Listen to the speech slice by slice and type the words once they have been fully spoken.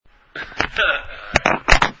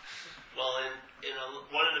Well,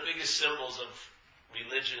 one of the biggest symbols of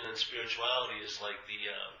religion and spirituality is like the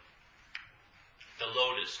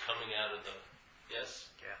lotus coming out of the, yes?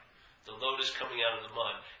 Yeah. The lotus coming out of the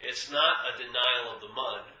mud. It's not a denial of the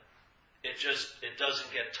mud. It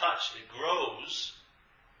doesn't get touched. It grows,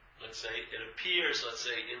 let's say, it appears, let's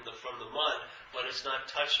say, from the mud, but it's not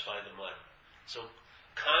touched by the mud. So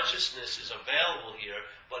consciousness is available here,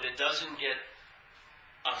 but it doesn't get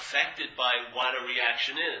affected by what a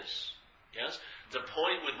reaction is. Yes? The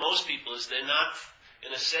point with most people is they're not,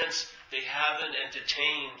 in a sense, they haven't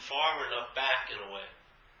entertained far enough back in a way.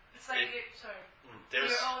 It's like,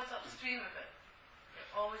 you're always upstream of it.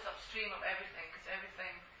 You're always upstream of everything, because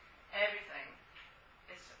everything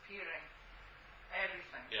is appearing.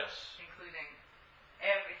 Everything. Yes. Including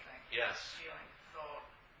everything. Yes. Feeling, thought,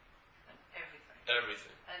 and everything.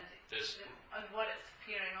 Everything. And what it's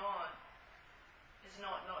appearing on is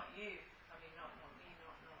not you. I mean, not me,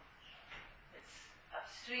 not. It's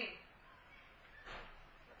upstream.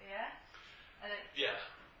 Yeah? Yeah.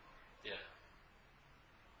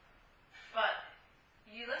 But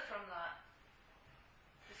you live from that.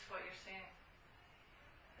 Is what you're saying.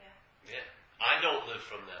 Yeah. I don't live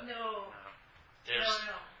from that. No.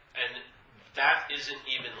 No. And that isn't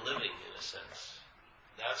even living in a sense.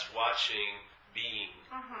 That's watching being.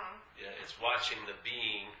 Yeah, it's watching the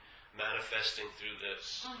being manifesting through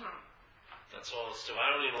this. That's all it's doing. I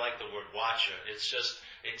don't even like the word watcher. It's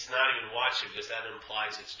not even watching because that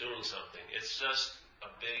implies it's doing something. It's just a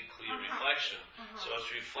big, clear reflection. So it's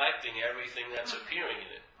reflecting everything that's appearing in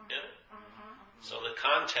it. Yeah? So the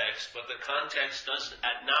context doesn't,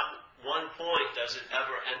 at not one point does it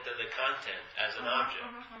ever enter the content as an object.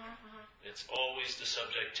 It's always the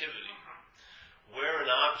subjectivity. We're an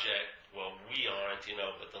object, well, we aren't,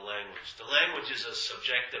 but the language. The language is a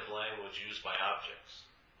subjective language used by objects.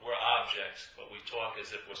 We're objects, but we talk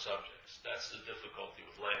as if we're subjects. That's the difficulty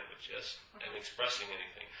with language, yes? And expressing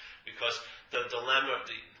anything. Because the dilemma,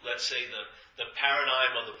 let's say the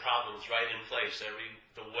paradigm of the problem's right in place,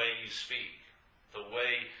 the way you speak, the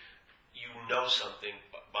way you know something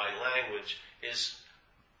by language is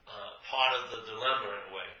part of the dilemma in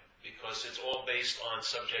a way. Because it's all based on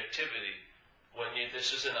subjectivity. This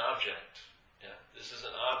is an object. Yeah? This is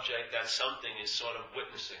an object that something is sort of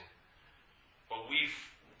witnessing. But we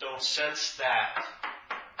don't sense that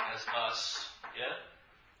as us, yeah?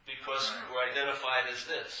 Because we're identified as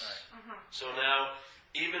this. So now,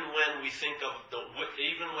 even when we sense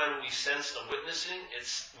the witnessing,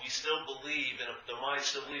 we still believe, and the mind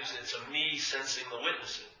still believes it's a me sensing the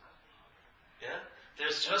witnessing. Yeah?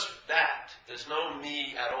 There's just that. There's no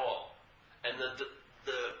me at all. And the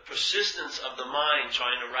persistence of the mind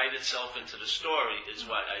trying to write itself into the story is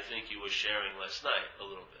what I think you were sharing last night a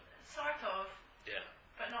little bit. Sort of. Yeah.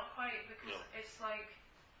 But not quite, because it's like,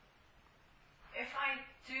 if I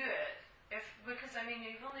do it, because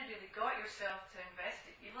you've only really got yourself to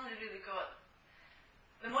investigate, you've only really got,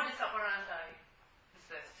 the modus operandi is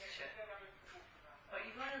this shit. But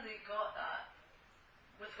you've only really got that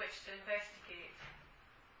with which to investigate.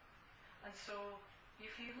 And so,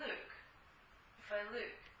 if I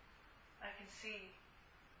look, I can see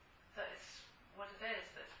that it's what it is,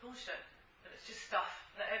 that it's bullshit, that it's just stuff,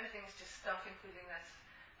 that everything's just stuff, including this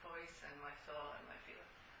voice and my thought and my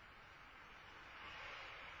feeling.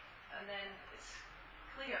 And then it's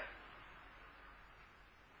clear.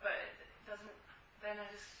 But it doesn't, then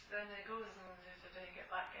it goes and then you get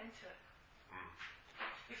back into it.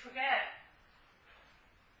 You forget.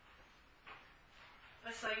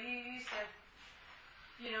 It's like you said,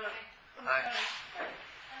 Hi.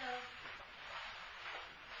 Hello.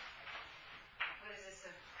 What is this?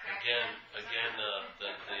 Again,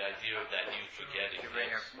 the idea of that you forgetting.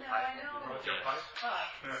 No, I know. But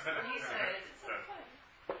he said,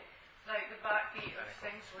 like the backbeat of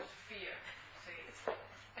things was fear. See,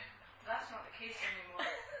 that's not the case anymore.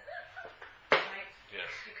 Right?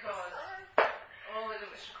 Yes. Because all that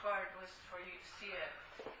was required was for you to see it.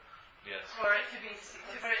 Yes. For it to be,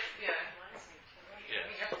 yeah. Yes.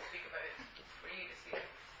 We have to speak about it for you to see it.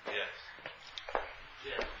 Yes.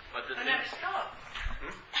 Yeah. But And then it stopped.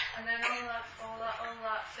 And then all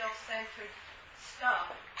that self-centered stuff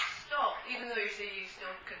stopped, even though you say you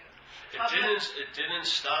still couldn't. It didn't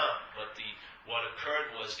stop, but what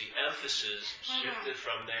occurred was the emphasis shifted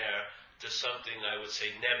from there to something I would say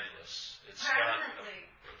nebulous. It's permanently.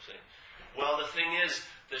 Well, the thing is,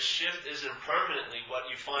 the shift isn't permanently. What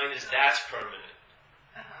you find is that's permanent.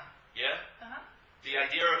 Yeah? The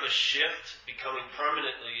idea of a shift becoming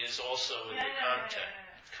permanently is also in the content.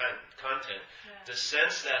 Yeah. The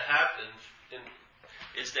sense that happened,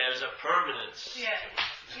 is there's a permanence. Yeah.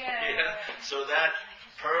 Yeah. So that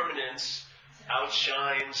permanence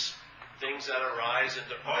outshines things that arise and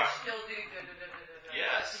depart. Still do.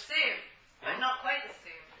 Yes. It's the same, but not quite the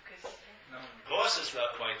same, because Of course it's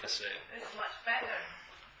not quite the same. it's much better.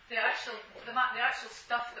 The actual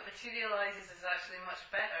stuff that materializes is actually much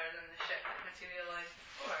better than the shit that materialized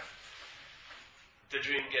before. The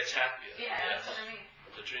dream gets happier. Yeah, Yes. that's what I mean.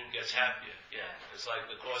 The dream gets happier. Yeah. It's like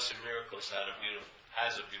the Course in Miracles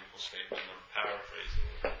has a beautiful statement. I'm paraphrasing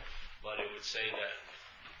it, but it would say that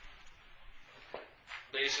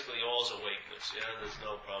basically all's awakeness. Yeah, there's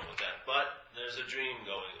no problem with that. But there's a dream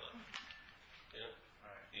going on. Yeah,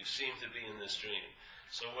 you seem to be in this dream.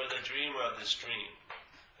 So we're the dreamer of this dream.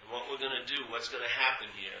 And what we're going to do, what's going to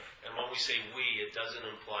happen here, and when we say we, it doesn't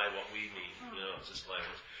imply what we mean. It's just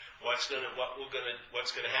language. What's going to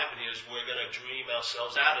happen here is we're going to dream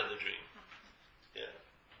ourselves out of the dream. Yeah.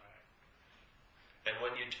 And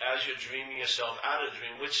as you're dreaming yourself out of the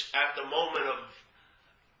dream, which at the moment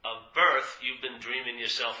of birth, you've been dreaming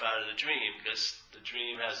yourself out of the dream, because the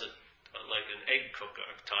dream has like an egg cooker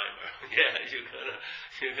timer. Yeah,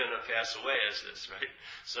 you're gonna pass away as this, right?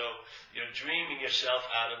 So you're dreaming yourself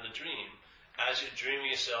out of the dream. As you're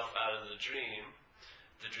dreaming yourself out of the dream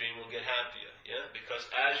will get happier. Yeah, because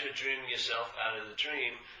as you're dreaming yourself out of the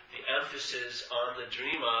dream, the emphasis on the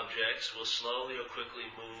dream objects will slowly or quickly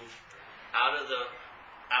move out of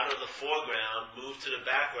the foreground, move to the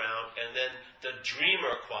background, and then the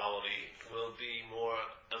dreamer quality will be more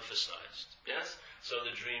emphasized. Yes? So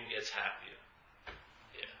the dream gets happier.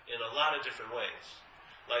 Yeah. In a lot of different ways.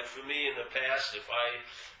 Like for me in the past, if I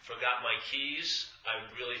forgot my keys, I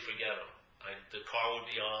would really forget them. The car would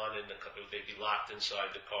be on and they'd be locked inside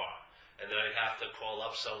the car. And then I'd have to call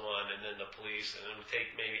up someone and then the police, and it would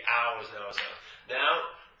take maybe hours and hours.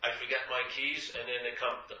 Now, I forget my keys, and then the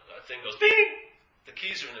thing goes, bing! The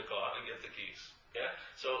keys are in the car, I get the keys. Yeah?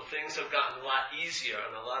 So things have gotten a lot easier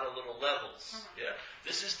on a lot of little levels. Yeah?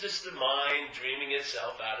 This is just the mind dreaming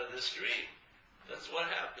itself out of this dream. That's what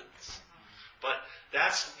happens. But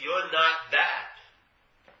you're not that.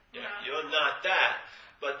 Yeah? You're not that.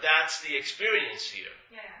 But that's the experience here.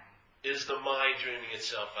 Yeah. Is the mind dreaming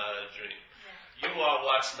itself out of the dream. Yeah. You are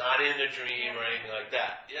what's not in the dream or anything like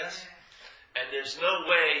that. Yes? Yeah. And there's no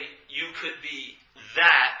way you could be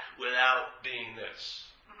that without being this.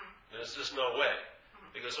 There's just no way.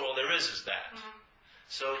 Because all there is that.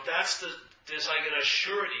 So there's like an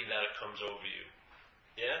assurity that it comes over you.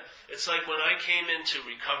 Yeah? It's like when I came into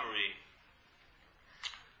recovery,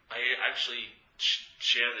 I actually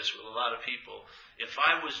share this with a lot of people. If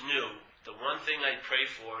I was new, the one thing I'd pray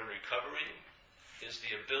for in recovery is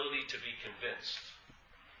the ability to be convinced.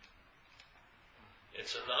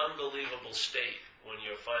 It's an unbelievable state when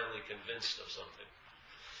you're finally convinced of something.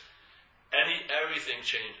 Everything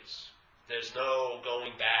changes. There's no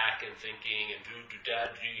going back and thinking and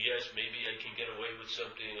yes, maybe I can get away with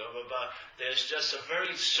something, blah, blah, blah. There's just a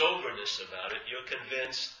very soberness about it. You're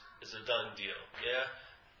convinced it's a done deal. Yeah?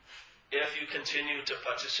 If you continue to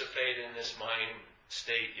participate in this mind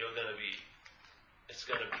state, it's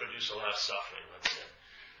going to produce a lot of suffering, let's say.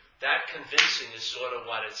 That convincing is sort of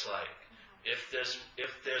what it's like. If there's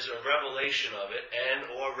a revelation of it and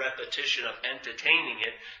or repetition of entertaining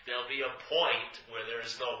it, there'll be a point where there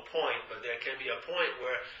is no point, but there can be a point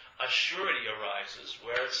where a surety arises,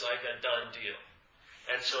 where it's like a done deal.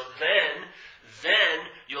 And so then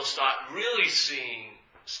you'll start really seeing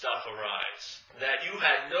stuff arise that you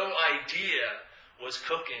had no idea was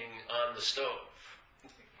cooking on the stove.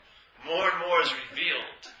 More and more is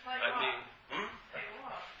revealed.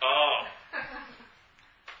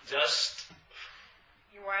 Just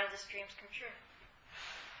you are this dreams come true.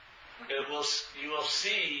 You will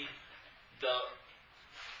see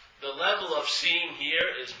the level of seeing here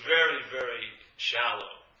is very, very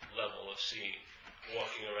shallow level of seeing,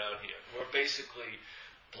 walking around here. We're basically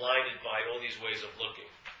blinded by all these ways of looking.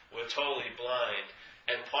 We're totally blind.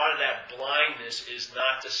 And part of that blindness is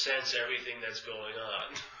not to sense everything that's going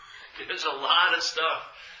on. There's a lot of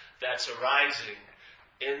stuff that's arising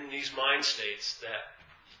in these mind states that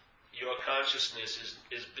your consciousness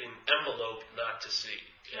is being enveloped not to see.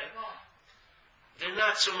 Yeah? They're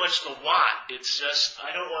not so much the what, it's just,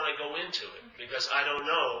 I don't want to go into it, because I don't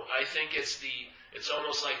know. I think it's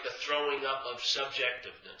almost like the throwing up of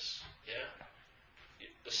subjectiveness. Yeah?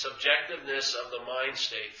 The subjectiveness of the mind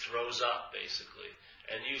state throws up, basically,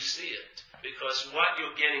 and you see it. Because what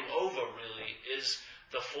you're getting over, really, is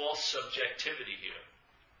the false subjectivity here.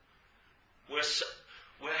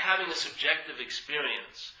 We're having a subjective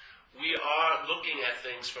experience. We are looking at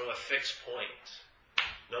things from a fixed point.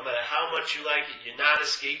 No matter how much you like it, you're not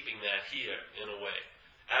escaping that here, in a way.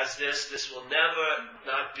 As this will never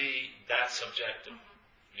not be that subjective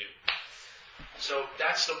view. So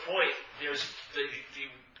that's the point. There's the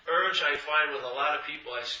urge I find with a lot of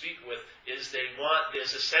people I speak with is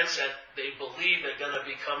there's a sense that they believe they're going to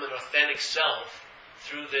become an authentic self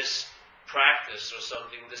through this practice or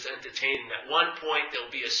something, this entertaining. At one point there'll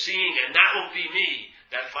be a seeing, and that will be me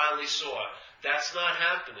that finally saw. That's not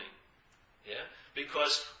happening. Yeah?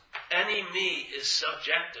 Because any me is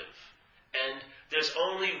subjective. And there's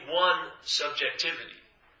only one subjectivity,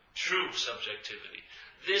 true subjectivity.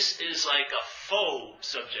 This is like a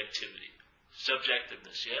faux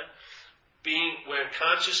subjectiveness, yeah? When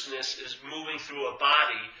consciousness is moving through a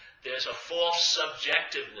body, there's a false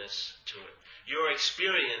subjectiveness to it. Your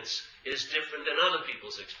experience is different than other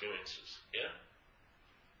people's experiences, yeah?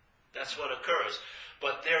 That's what occurs.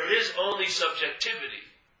 But there is only subjectivity.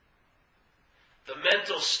 The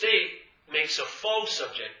mental state makes a faux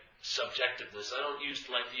subjectiveness. I don't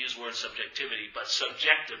like to use the word subjectivity, but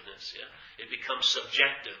subjectiveness, yeah? It becomes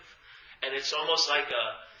subjective. And it's almost like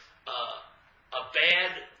a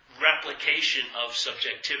bad replication of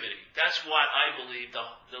subjectivity. That's what I believe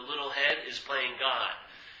the little head is playing God.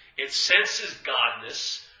 It senses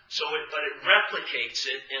godness, but it replicates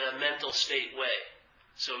it in a mental state way.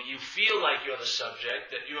 So you feel like you're the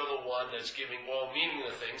subject, that you're the one that's giving all meaning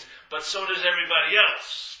to things, but so does everybody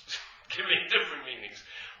else, giving different meanings.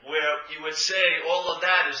 Where you would say all of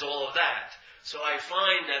that is all of that. So I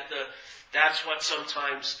find that that's what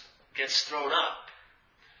sometimes gets thrown up,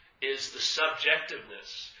 is the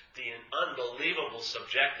subjectiveness, the unbelievable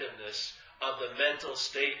subjectiveness of the mental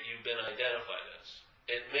state you've been identified as.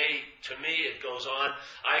 To me, it goes on.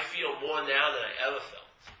 I feel more now than I ever felt.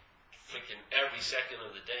 Freaking every second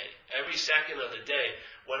of the day. Every second of the day.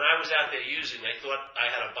 When I was out there using, I thought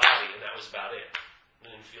I had a body, and that was about it.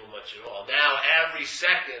 I didn't feel much at all. Now, every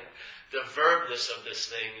second, the verbness of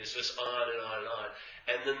this thing is just on and on and on.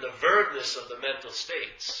 And then the verbness of the mental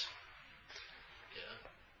states.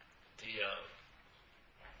 Yeah.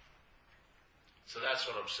 So that's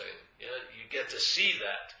what I'm saying. Yeah, you get to see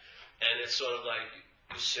that. And it's sort of like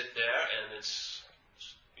you sit there and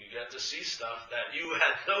you get to see stuff that you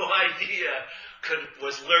had no idea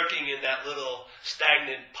was lurking in that little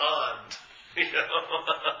stagnant pond. You know?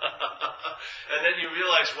 And then you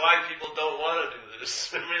realize why people don't want to do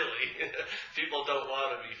this, really. People don't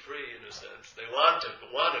want to be free, in a sense. They want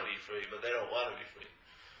to be free, but they don't want to be free.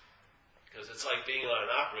 Because it's like being on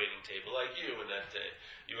an operating table, like you in that day.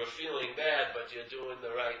 You were feeling bad, but you're doing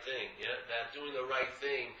the right thing. Yeah? That doing the right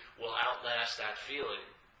thing will outlast that feeling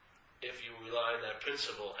if you rely on that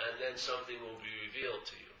principle, and then something will be revealed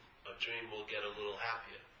to you. A dream will get a little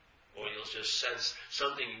happier. Or you'll just sense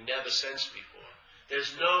something you never sensed before.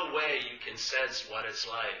 There's no way you can sense what it's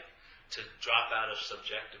like to drop out of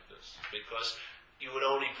subjectiveness, because you would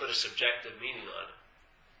only put a subjective meaning on it.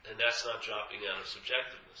 And that's not dropping out of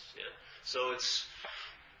subjectiveness. Yeah? So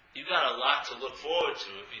you got a lot to look forward to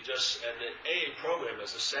if you and the AA program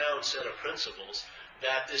has a sound set of principles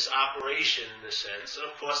that this operation, in a sense, and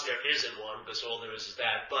of course there isn't one because all there is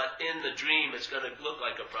that, but in the dream it's going to look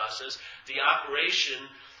like a process. The operation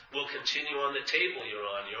will continue on the table you're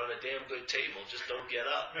on. You're on a damn good table. Just don't get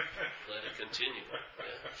up. Let it continue.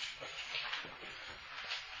 Yeah.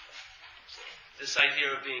 This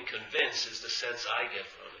idea of being convinced is the sense I get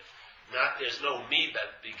from it. There's no me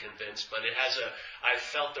that be convinced, but I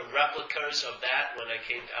felt the replicas of that when I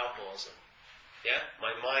came to alcoholism. Yeah?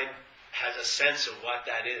 My mind has a sense of what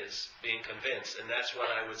that is, being convinced, and that's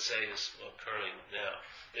what I would say is occurring now.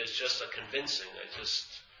 There's just a convincing.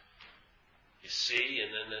 You see,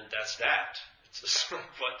 and then that's that. It's just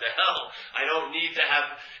like, what the hell? I don't need to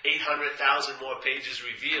have 800,000 more pages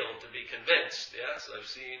revealed to be convinced. Yes, I've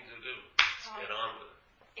seen to do. Let's get on with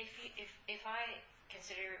it. If I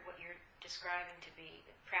consider what you're describing to be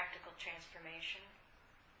practical transformation,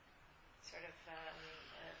 sort of.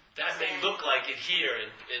 That may look like it here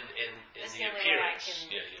in the appearance.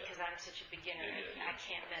 Because I'm such a beginner, I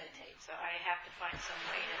can't meditate, so I have to find some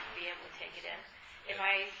way to be able to take it in. If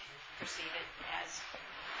I perceive it as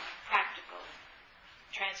practical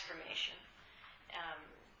transformation,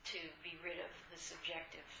 to be rid of the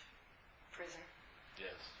subjective prison.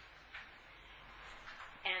 Yes.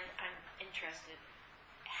 And I'm interested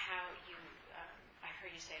how you, I've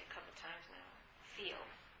heard you say it a couple times now, you're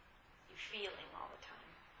feeling all the time.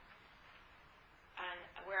 And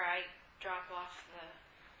where I drop off the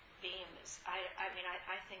beam is, I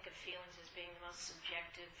think of feelings as being the most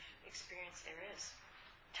subjective experience there is.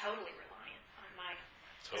 Totally reliant on my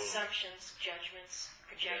assumptions, judgments,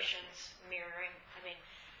 projections, mirroring.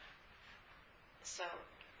 So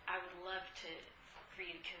I would love for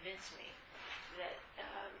you to convince me that.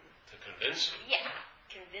 To convince you? Yeah,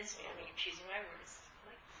 convince me. I mean, you're choosing my words.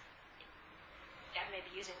 Like, I may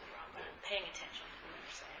be using them wrong, but I'm paying attention to what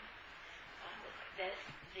you're saying. That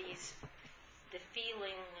the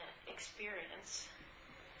feeling experience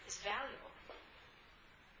is valuable.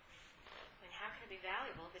 I mean, how can it be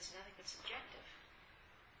valuable if it's nothing but subjective?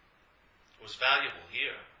 It was valuable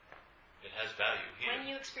here. It has value here. When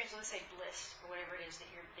you experience, let's say, bliss, or whatever it is that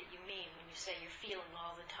you mean when you say you're feeling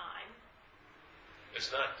all the time.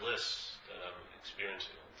 It's not bliss that I'm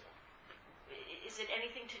experiencing all the time. Is it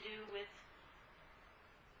anything to do with,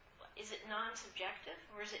 is it non-subjective,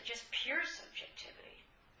 or is it just pure subjectivity?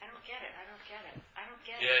 I don't get it.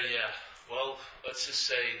 Yeah. Well, let's just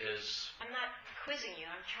say there's... I'm not quizzing you.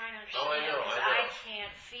 I'm trying to understand. Oh, I know. I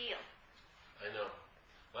can't feel. I know.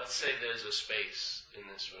 Let's say there's a space in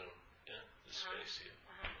this room. Yeah? This space here.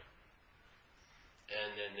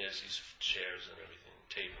 And then there's these chairs and everything,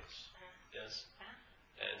 tables. Yes?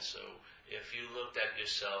 And so, if you looked at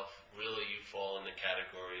yourself, really you fall in the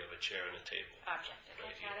category of a chair and a table. Objective.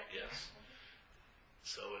 Right Got here. it. Yes.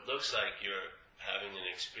 So it looks like you're having an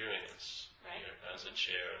experience here as a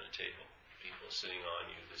chair and a table. People sitting on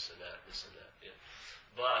you, this and that. Yeah.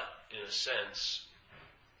 But, in a sense,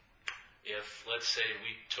 if, let's say,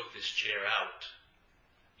 we took this chair out,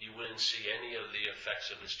 you wouldn't see any of the effects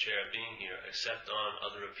of this chair being here except on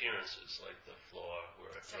other appearances, like the floor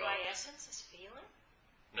where it So rubbed. my essence is feeling?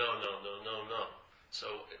 No.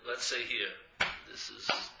 So let's say here,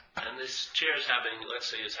 and this chair is having, let's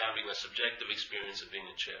say it's having a subjective experience of being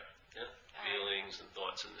a chair. Yeah? Feelings and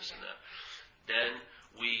thoughts and this and that. Then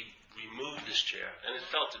we remove this chair, and it's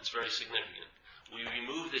very significant. We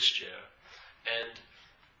remove this chair, and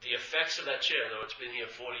the effects of that chair, though it's been here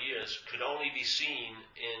 40 years, could only be seen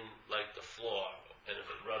in, like, the floor, and if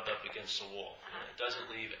it rubbed up against the wall. It doesn't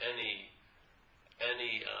leave any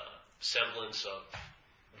semblance of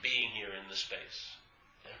being here in the space.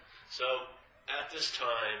 Yeah? So, at this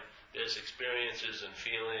time, there's experiences and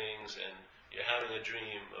feelings, and you're having a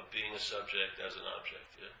dream of being a subject as an object.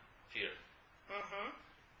 Yeah? Here.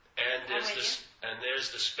 And there's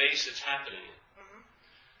the space it's happening in.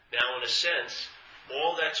 Now, in a sense,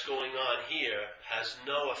 all that's going on here has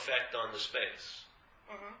no effect on the space.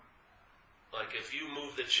 Like if you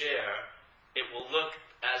move the chair, it will look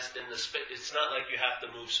as in the space. It's not like you have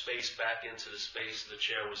to move space back into the space the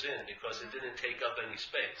chair was in because it didn't take up any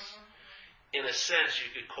space. In a sense,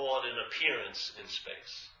 you could call it an appearance in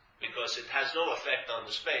space because it has no effect on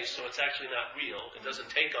the space, so it's actually not real. It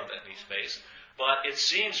doesn't take up any space, but it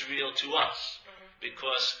seems real to us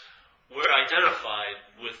because we're identified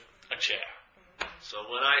with a chair. So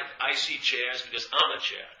when I see chairs, because I'm a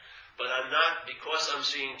chair, but I'm not, because I'm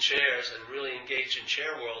seeing chairs and really engaged in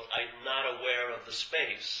chair world, I'm not aware of the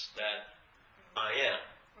space that I am.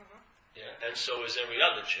 Yeah, and so is every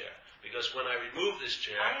other chair. Because when I remove this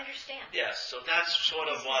chair... I understand. Yes, so that's sort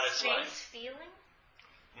of what it's like. Is space feeling?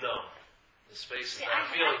 No. The space is not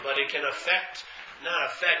feeling, but it can affect,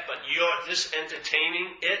 but this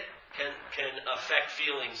entertaining it can affect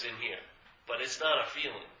feelings in here. But it's not a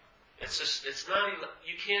feeling. It's not even,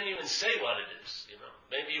 you can't even say what it is, you know.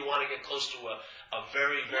 Maybe you want to get close to a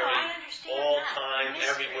very, very all-time,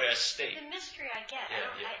 everywhere state. The mystery I get.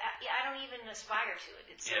 Yeah, I don't even aspire to it.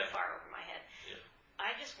 It's so far over my head. Yeah.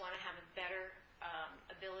 I just want to have a better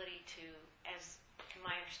ability to, as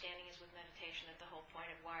my understanding is with meditation, that the whole point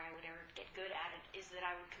of why I would ever get good at it is that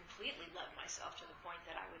I would completely love myself to the point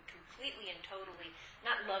that I would completely and totally,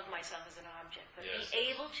 not love myself as an object, but be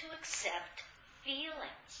able to accept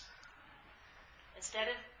feelings. Instead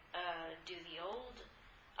of do the old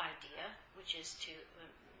idea, which is to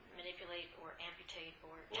manipulate or amputate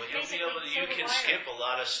or... Well, you can skip a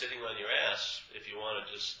lot of sitting on your ass if you want to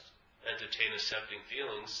just entertain accepting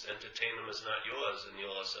feelings. Entertain them as not yours, and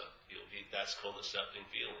that's called accepting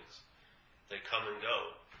feelings. They come and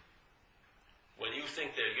go. When you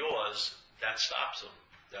think they're yours, that stops them.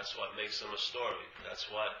 That's what makes them a story. That's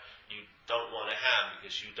what you don't want to have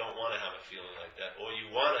because you don't want to have a feeling like that, or you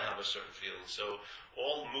want to have a certain feeling. So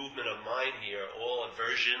all movement of mind here, all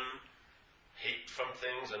aversion, hate from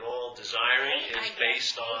things, and all desiring is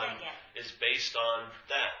based on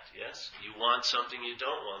that. Yes, you want something, you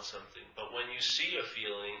don't want something. But when you see a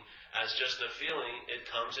feeling as just a feeling, it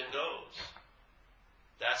comes and goes.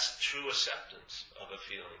 That's true acceptance of a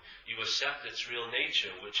feeling. You accept its real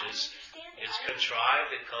nature, which is it's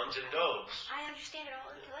contrived, it comes and goes. I understand it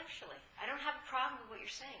all intellectually. I don't have a problem with what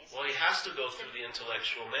you're saying. Well, he has to go through the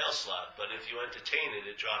intellectual mail slot, but if you entertain it,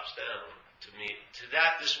 it drops down. To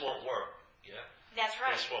that, this won't work. Yeah? That's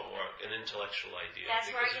right. This won't work, an intellectual idea, That's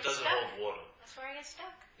because it doesn't hold water. That's where I get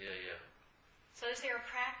stuck. Yeah. So is there a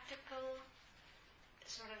practical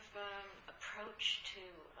sort of approach to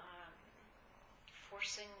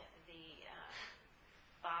forcing the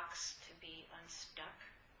box to be unstuck?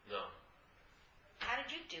 No. How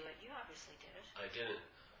did you do it? You obviously did it. I didn't.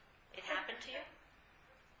 It happened to you?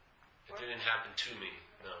 It didn't happen to me,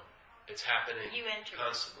 no. It's happening You entered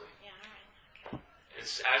constantly. Yeah, all right. Okay.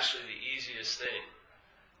 It's actually the easiest thing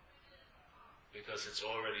because it's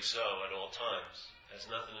already so at all times. It has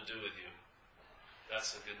nothing to do with you.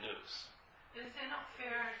 That's the good news. Is it not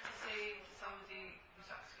fair to say to somebody who's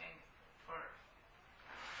asking for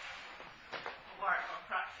work or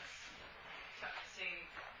practice, to say,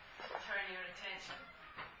 turn your attention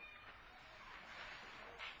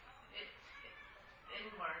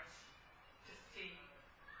inwards to see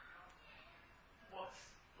what's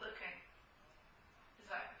looking? Is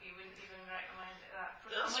that, you wouldn't even recommend that?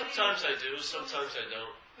 Sometimes I do, sometimes I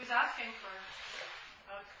don't. Who's asking for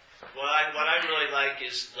What I really like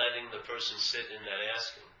is letting the person sit in that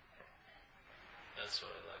asking. That's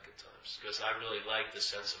what I like at times. Because I really like the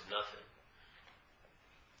sense of nothing.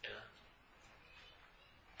 Yeah?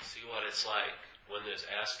 See what it's like when there's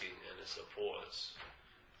asking and it's a pause.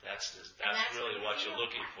 That's really what you're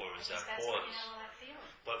looking for, is that pause.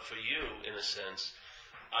 But for you, in a sense,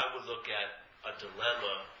 I would look at a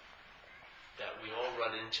dilemma that we all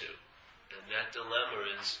run into. And that dilemma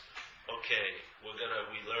is, okay, we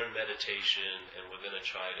learn meditation and we're gonna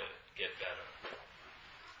try to get better.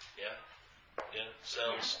 Yeah? Yeah?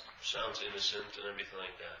 Sounds innocent and everything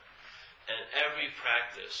like that. And every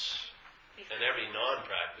practice and every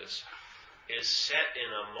non-practice is set in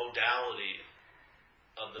a modality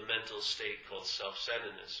of the mental state called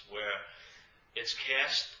self-centeredness, where it's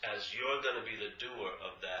cast as you're going to be the doer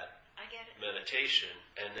of that meditation,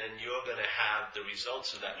 and then you're going to have the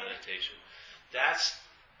results of that meditation. That's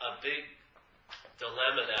a big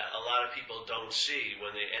dilemma that a lot of people don't see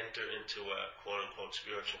when they enter into a quote-unquote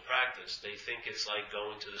spiritual practice. They think it's like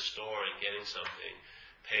going to the store and getting something,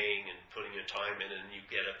 paying and putting your time in, and you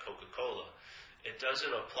get a Coca-Cola. It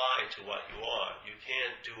doesn't apply to what you are. You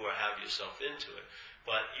can't do or have yourself into it.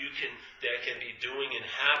 But there can be doing and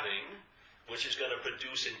having, which is going to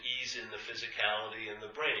produce an ease in the physicality and the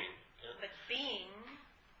brain. Yeah? But being,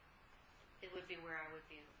 it would be where I would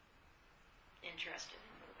be interested in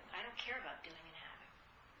moving. I don't care about doing and having.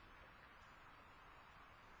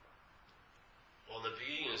 Well, the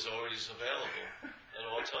being is always available at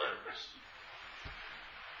all times.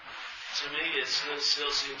 To me, it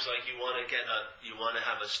still seems like you want to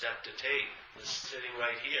have a step to take. It's sitting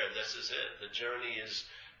right here. This is it. The journey is,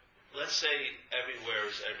 let's say, everywhere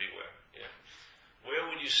is everywhere. Yeah. Where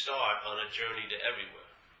would you start on a journey to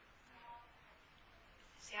everywhere?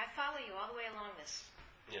 See, I follow you all the way along this.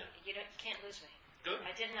 Yeah. You can't lose me. Good.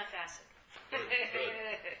 I did enough acid. Good.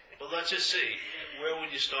 Well, let's just see. Where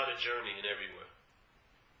would you start a journey in everywhere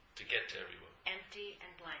to get to everywhere? Empty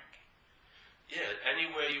and blank. Yeah,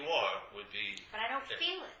 anywhere you are would be. But I don't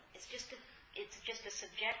feel it. It's just a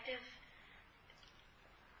subjective.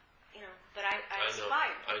 But I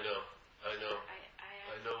aspire. I know.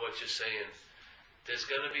 I know what you're saying. There's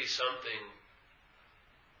going to be something.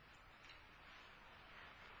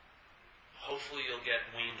 Hopefully, you'll get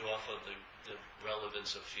weaned off of the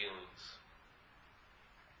relevance of feelings.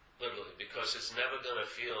 Literally, because it's never going to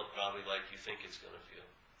feel probably like you think it's going to feel.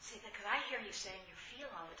 See, because I hear you saying you feel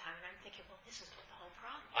all the time, and I'm thinking, well, this is the whole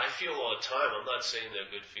problem. I feel all the time. I'm not saying they're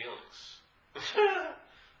good feelings.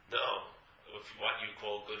 No, what you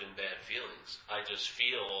call good and bad feelings. I just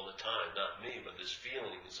feel all the time, not me, but this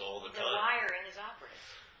feeling is all the time. The wiring is operative.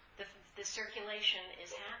 The circulation is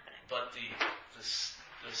happening. But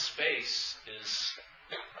the space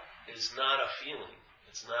is not a feeling.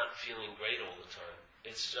 It's not feeling great all the time.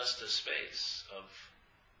 It's just a space of,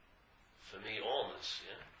 for me, allness.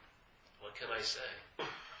 Yeah. What can I say?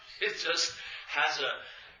 It just has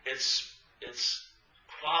its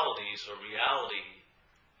qualities or reality.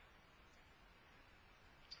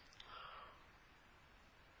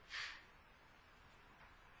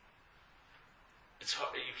 It's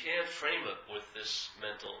hard, you can't frame it with this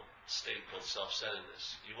mental state called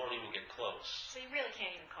self-centeredness. You won't even get close. So you really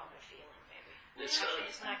can't even call it a feeling, maybe. It's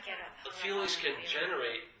not get up. The feelings can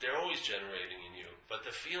generate, they're always generating in you, but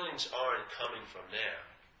the feelings aren't coming from there,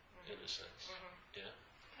 in a sense. Mm-hmm. Yeah?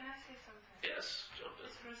 Can I say something? Yes, jump in.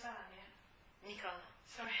 It's Roseanne, yeah? Nicola.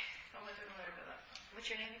 Sorry, I don't know about that. What's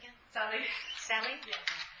your name again? Sally. Sally? Yeah.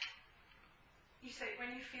 You say,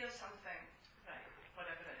 when you feel something, right,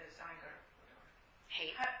 whatever it is, anger, whatever.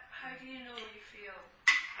 Hate. How do you know you feel?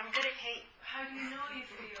 I'm good at hate. How do you know you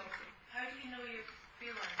feel? How do you know you're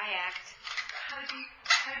feeling? I act. How do you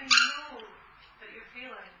know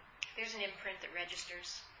feeling? There's an imprint that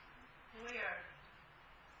registers. Where?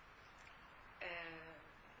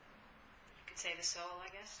 You could say the soul, I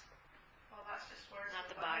guess. Well, that's just words. Not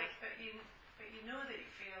the body. But you know that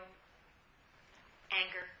you feel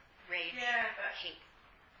Anger, rage, Yeah, but hate,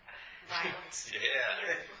 violence.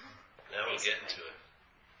 Yeah. Now we're getting to it.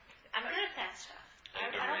 I'm good at that stuff. I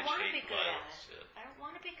Anger, don't rage, want to hate, be good at violence, it. yeah. I don't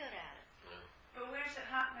want to be good at it. But where's it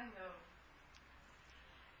happening though?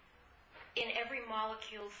 In every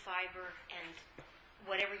molecule, fiber, and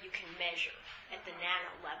whatever you can measure at the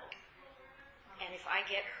nano level. And if I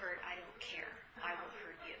get hurt, I don't care. I will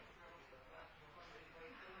hurt you.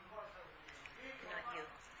 Not you.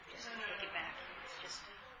 Just take it back. It's just...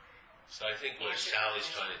 So I think where Sally's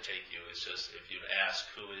trying to take you is just if you'd ask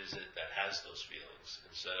who is it that has those feelings,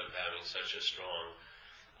 instead of having such a strong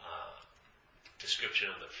description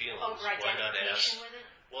of the feelings, Over why not ask? identification with it?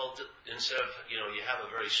 Well, instead of, you have a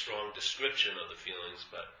very strong description of the feelings,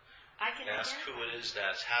 but I can ask who identify. it is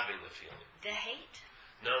that's having the feeling. The hate?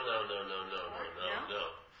 No. No?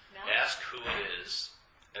 Ask who it is,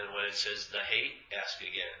 and when it says the hate, ask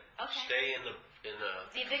again. Okay. Stay in the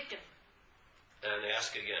The victim. and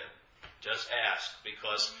ask again. Just ask,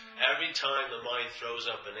 because every time the mind throws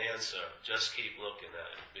up an answer, just keep looking at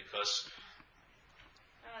it, because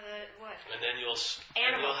What? and then you'll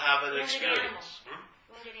Animal. have an Wounded experience.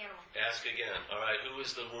 Wounded animal. Ask again. All right, who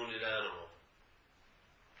is the wounded animal?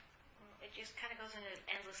 It just kind of goes in an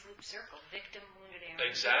endless loop circle. Victim, wounded animal.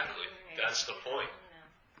 Exactly. Victim, wounded That's animal. the point.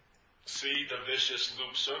 See the vicious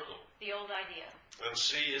loop circle. The old idea. And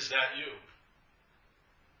see, is that you?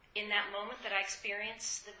 In that moment that I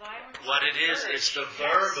experience the violence? What it is, Urge. it's the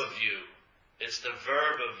verb of you. It's the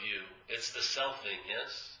verb of you. It's the selfing,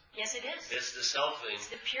 yes? Yes, it is. It's the selfing. It's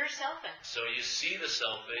the pure selfing. So you see the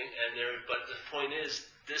selfing, but the point is,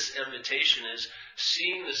 this invitation is,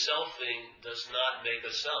 seeing the selfing does not make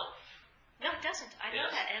a self. No, it doesn't. I know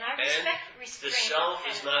Yes? that. And I And respect the restraint. self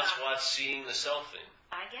and is not thought. what's seeing the selfing.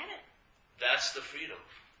 I get it. That's the freedom.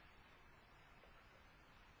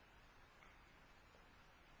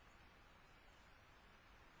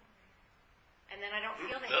 And then I don't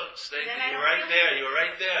feel the No, hate. stay. Then I You're don't right feel there. the hate. You're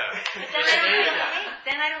right there. But then Just I don't stay feel the there. hate.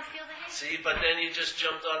 Then I don't feel the hate. See, but then you just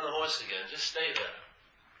jumped on the horse again. Just stay there.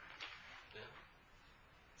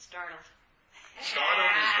 Startled.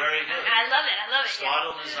 Startled is very good. I love it. I love it.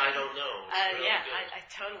 Startled is I don't know. It's really Yeah, good. I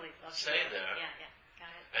totally love it. Stay there. Yeah,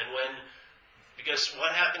 got it. And because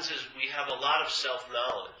what happens is we have a lot of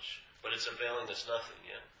self-knowledge, but it's availing us nothing,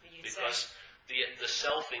 yeah? You'd Because the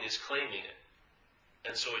selfing is claiming it.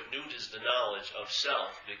 And so it neuters the knowledge of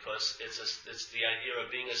self, because it's the idea of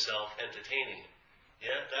being a self entertaining it.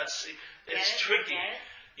 Yeah? It's tricky. Get it?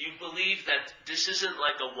 You believe that this isn't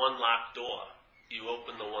like a one-lock door. You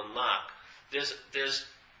open the one lock. There's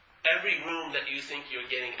every room that you think you're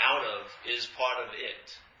getting out of is part of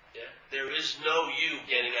it. Yeah? There is no you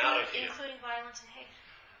getting out of here. Including violence and hate.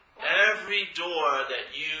 Every door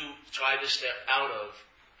that you try to step out of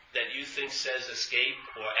that you think says escape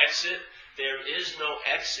or exit, there is no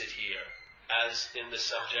exit here, as in the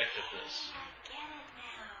subjectiveness. I get it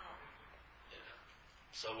now. Yeah.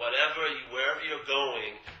 So wherever you're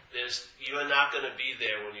going, you're not going to be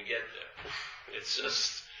there when you get there. It's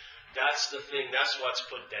just, that's the thing, that's what's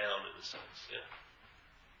put down in a sense, yeah.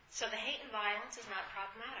 So the hate and violence is not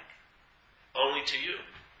problematic. Only to you.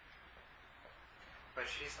 But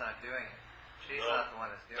she's not doing it. She's No, not the one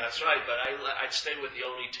that's doing That's it. right, but I'd stay with the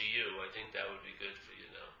only to you. I think that would be good for you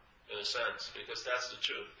now, in a sense, because that's the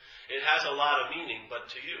truth. It has a lot of meaning, but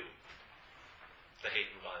to you, the hate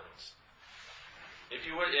and violence. If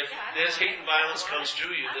there's hate and violence comes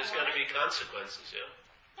through you, there's going to be consequences, yeah?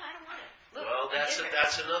 No, I don't want it. Look, Well, I did it.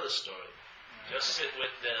 that's another story. Just sit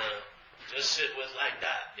with like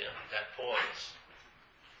that, yeah, that poise.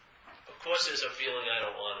 Of course, there's a feeling I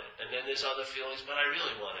don't want it, and then there's other feelings, but I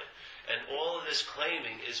really want it. And all of this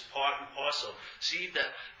claiming is part and parcel. See,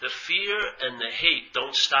 the fear and the hate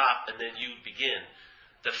don't stop, and then you begin.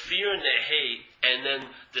 The fear and the hate, and then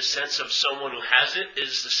the sense of someone who has it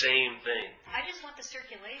is the same thing. I just want the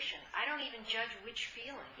circulation. I don't even judge which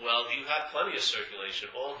feeling. Well, you have plenty of circulation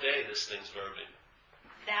all day. This thing's verbing.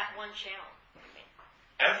 That one channel.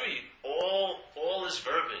 I mean, All is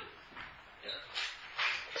verbing. Yeah.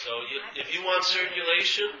 So if you want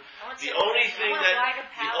circulation, the only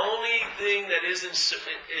thing that isn't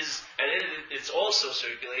it's also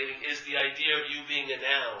circulating is the idea of you being a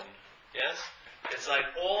noun. Yes. It's like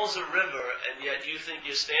all's a river, and yet you think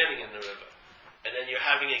you're standing in the river. And then you're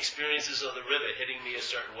having experiences of the river hitting me a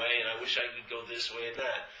certain way, and I wish I could go this way and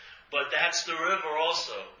that. But that's the river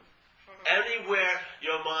also. Anywhere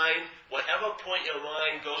your mind, whatever point your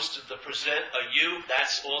mind goes to present a you,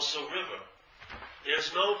 that's also river.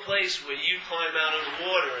 There's no place where you climb out of the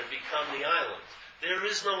water and become the island. There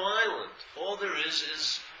is no island. All there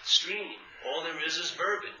is stream. All there is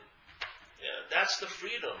verbing. Yeah, that's the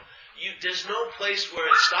freedom. There's no place where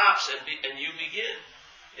it stops and you begin.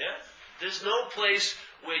 Yeah? There's no place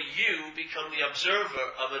where you become the observer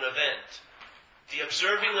of an event. The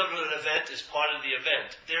observing of an event is part of the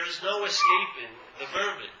event. There is no escaping the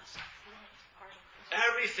verbing.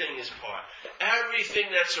 Everything is part. Everything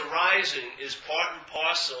that's arising is part and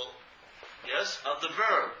parcel, yes, of the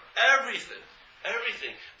verb. Everything.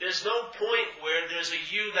 Everything. There's no point where there's a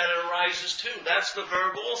you that arises too. That's the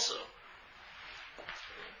verb also.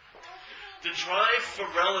 The drive for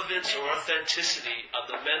relevance or authenticity of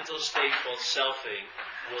the mental state called selfing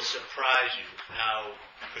will surprise you how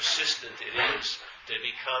persistent it is that it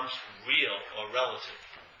becomes real or relative.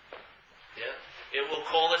 Yeah? It will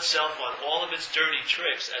call itself on all of its dirty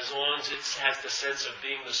tricks as long as it has the sense of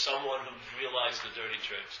being the someone who's realized the dirty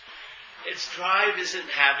tricks. Its drive isn't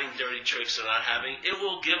having dirty tricks or not having. It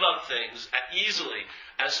will give up things easily,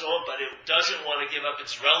 but it doesn't want to give up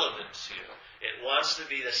its relevance here. It wants to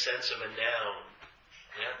be the sense of a noun.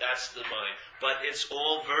 Yeah, that's the mind. But it's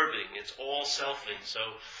all verbing. It's all selfing.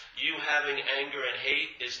 So you having anger and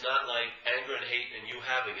hate is not like anger and hate and you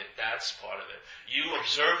having it. That's part of it. You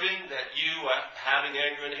observing that you are having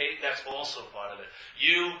anger and hate, that's also part of it.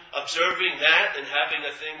 You observing that and having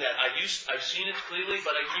a thing that I've seen it clearly,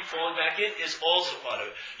 but I keep falling back in, is also part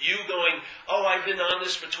of it. You going, oh, I've been on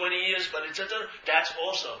this for 20 years, but it's that's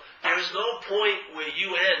also. There's no point where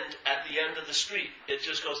you end at the end of the street. It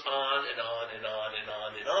just goes on and on and on and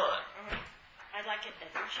on and on. I'd like a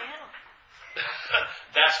different channel.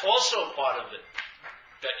 That's also part of it,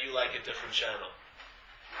 that you like a different channel.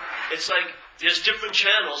 It's like there's different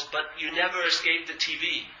channels, but you never escape the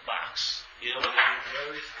TV box. You know?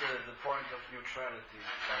 Where is the point of neutrality?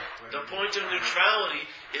 The point of neutrality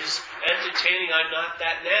is entertaining I'm not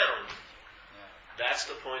that noun. Yeah. That's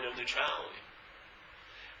the point of neutrality.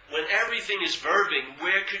 When everything is verbing,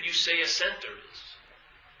 where could you say a center is?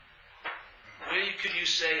 Where could you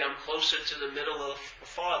say I'm closer to the middle or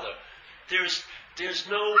farther? There's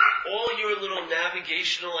no, all your little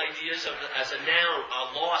navigational ideas as a noun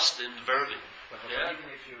are lost in verbing. But Yeah? even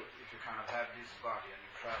if you kind of have this body and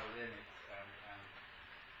you travel in it, and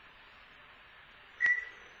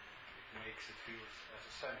it makes it feel as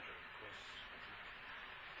a center, because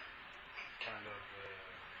kind of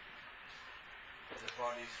the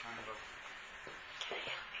body is kind of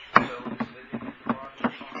so is living in the body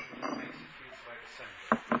or something that makes it feel like a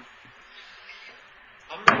center.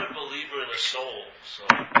 I'm not a believer in a soul, so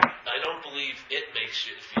I don't believe it makes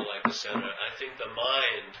you feel like the center. I think the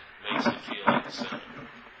mind makes it feel like the center.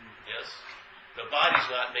 Yes? The body's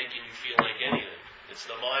not making you feel like anything. It's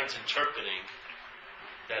the mind's interpreting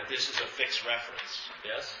that this is a fixed reference.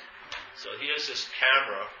 Yes? So here's this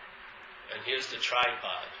camera, and here's the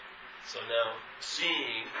tripod. So now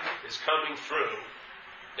seeing is coming through.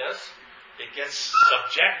 Yes? It gets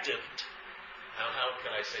subjectived. How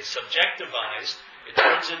can I say? Subjectivized. It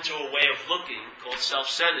turns into a way of looking called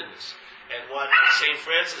self-centeredness. And what St.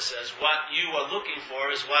 Francis says, what you are looking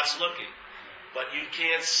for is what's looking. But you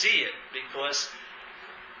can't see it because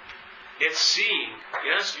it's seeing.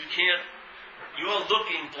 Yes, you can't. Your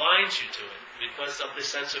looking blinds you to it because of the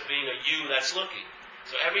sense of being a you that's looking.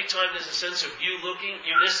 So every time there's a sense of you looking,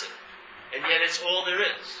 you miss it. And yet it's all there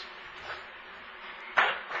is.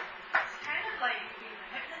 It's kind of like being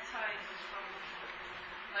hypnotized from,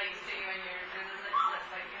 like, say, when you're really little, it's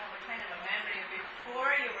like you have a kind of a memory of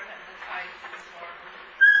before you were hypnotized before,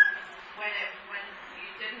 when you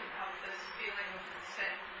didn't have this feeling of the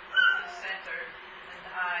center and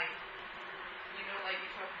the I. You know, like you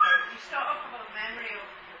talk about memory of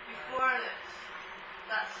before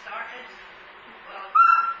that started. Well,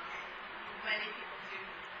 many people do.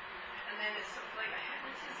 And then it's sort of like a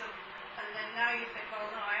hypnotism. And then now you think, well,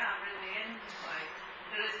 no, I am really in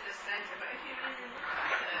there is this center. But if you really look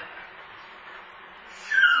at it,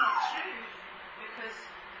 it's not true. Because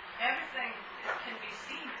everything can be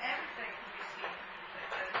seen. Everything can be seen.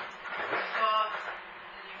 Like your thought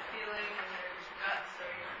and your feeling and your guts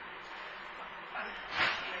or your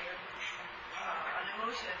an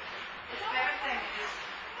emotion. Everything is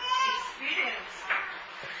experience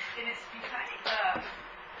in its behind.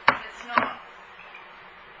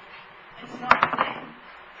 It's not a thing,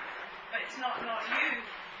 but it's not you.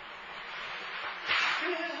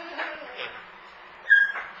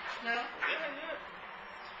 No?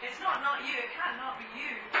 It's not you. It cannot be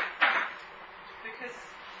you.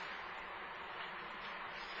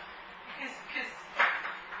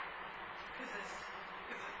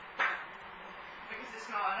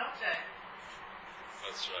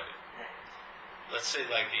 That's right. Let's say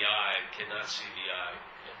like the eye cannot see the eye.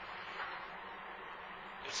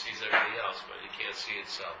 It sees everything else, but it can't see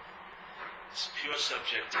itself. It's pure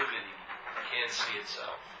subjectivity. It can't see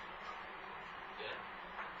itself. Yeah?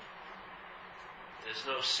 There's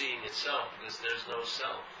no seeing itself because there's no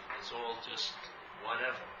self. It's all just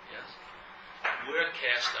whatever. Yes? We're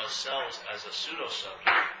cast ourselves as a pseudo-subject,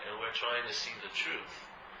 and we're trying to see the truth.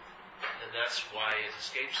 And that's why it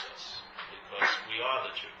escapes us, because we are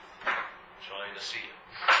the truth, trying to see it.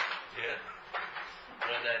 Yeah?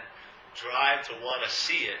 When that drive to want to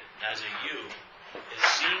see it as a you is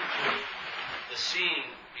seen through, the seeing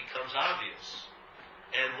becomes obvious.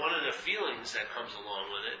 And one of the feelings that comes along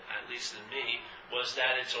with it, at least in me, was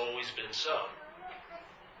that it's always been so.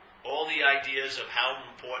 All the ideas of how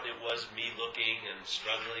important it was, me looking and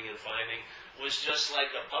struggling and finding, was just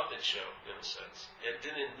like a puppet show, in a sense. It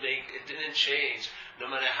didn't change. No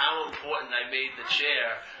matter how important I made the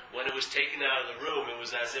chair, when it was taken out of the room, it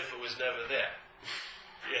was as if it was never there.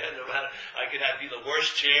 Yeah, no matter, I could be the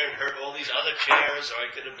worst chair and hurt all these other chairs, or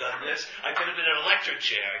I could have done this. I could have been an electric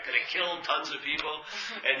chair. I could have killed tons of people.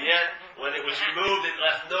 And yet, when it was removed, it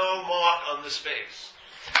left no mark on the space.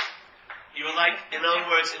 You are like, in other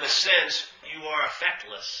words, in a sense, you are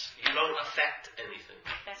affectless. You don't affect anything.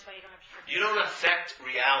 That's why you don't have to forget. You don't affect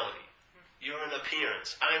reality. You're an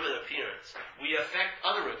appearance. I'm an appearance. We affect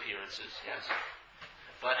other appearances, yes.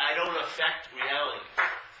 But I don't affect reality.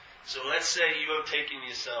 So let's say you are taking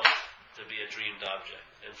yourself to be a dreamed object.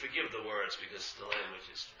 And forgive the words because the language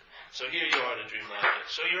is... So here you are in a dream object.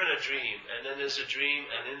 So you're in a dream, and then there's a dream,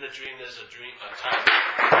 and in the dream there's a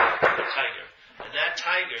tiger. And that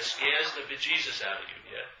tiger scares the bejesus out of you,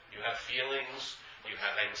 yeah? You have feelings, you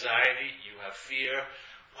have anxiety, you have fear.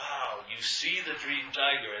 Wow, you see the dream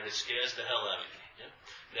tiger and it scares the hell out of you, yeah?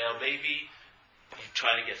 Now maybe you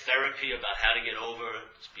try to get therapy about how to get over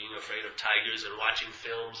being afraid of tigers and watching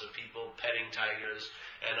films of people petting tigers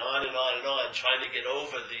and on and on and on, trying to get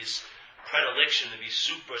over this predilection to be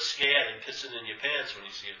super scared and pissing in your pants when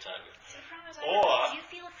you see a tiger. Do you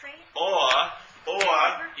feel afraid? Or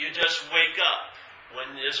you just wake up.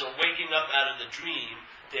 When there's a waking up out of the dream,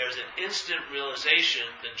 there's an instant realization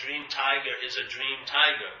the dream tiger is a dream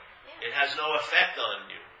tiger. Yeah. It has no effect on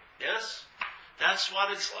you. Yes? That's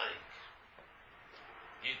what it's like.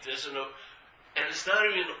 And it's not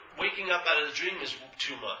even waking up out of the dream is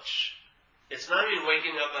too much. It's not even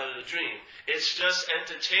waking up out of the dream. It's just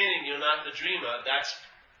entertaining you're not the dreamer. That's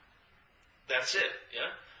it.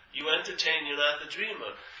 Yeah? You entertain, you're not the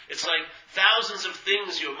dreamer. It's like thousands of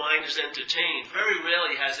things your mind has entertained. Very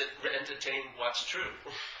rarely has it entertained what's true.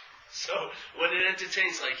 So when it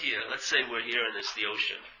entertains, like here, let's say we're here and it's the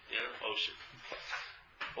ocean. Yeah, ocean.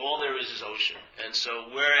 All there is ocean. And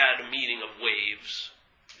so we're at a meeting of waves,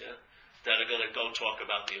 yeah, that are going to go talk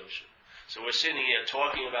about the ocean. So we're sitting here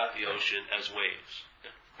talking about the ocean as waves.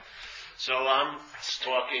 Yeah. So I'm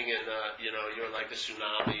talking and, you're like a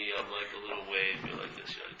tsunami, I'm like a little wave, you're like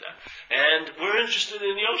this, you're like that. And we're interested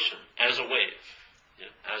in the ocean as a wave.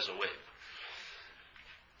 Yeah, as a wave.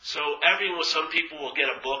 So some people will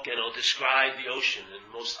get a book and it'll describe the ocean in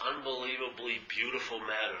the most unbelievably beautiful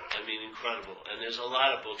manner. I mean, incredible. And there's a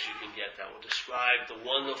lot of books you can get that will describe the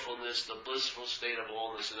wonderfulness, the blissful state of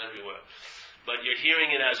allness and everywhere. But you're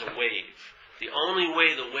hearing it as a wave. The only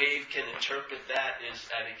way the wave can interpret that is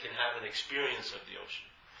that it can have an experience of the ocean.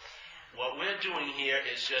 What we're doing here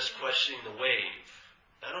is just questioning the wave.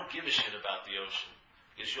 I don't give a shit about the ocean,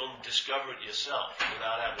 because you'll discover it yourself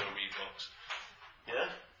without having to read books.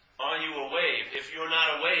 Yeah? Are you a wave? If you're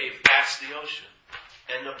not a wave, that's the ocean.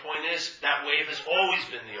 And the point is, that wave has always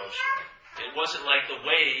been the ocean. It wasn't like the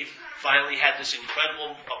wave finally had this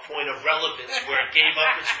incredible point of relevance where it gave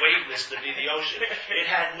up its waveness to be the ocean. It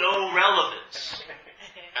had no relevance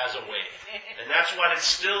as a wave. And that's what it's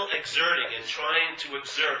still exerting and trying to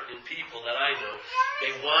exert in people that I know.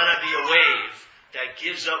 They want to be a wave that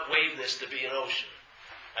gives up waveness to be an ocean.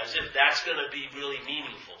 As if that's going to be really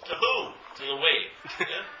meaningful. To who? To the wave.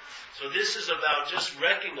 Yeah? So this is about just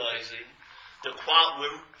recognizing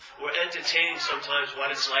we're entertaining sometimes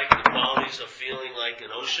what it's like, the qualities of feeling like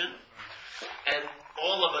an ocean. And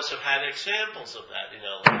all of us have had examples of that in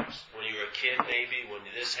our lives. When you were a kid, maybe, when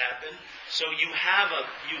this happened. So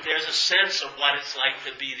there's a sense of what it's like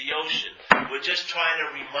to be the ocean. We're just trying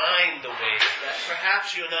to remind the wave that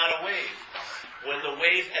perhaps you're not a wave. When the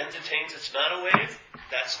wave entertains it's not a wave,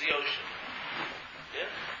 that's the ocean.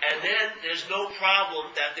 Yeah? And then there's no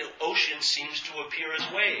problem that the ocean seems to appear as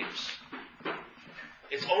waves.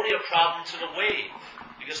 It's only a problem to the wave,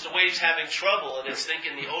 because the wave's having trouble and it's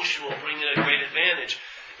thinking the ocean will bring it a great advantage.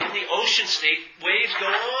 In the ocean state, waves go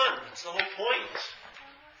on. That's the whole point.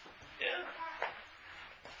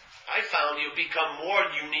 I found you become more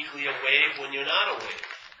uniquely a wave when you're not a wave.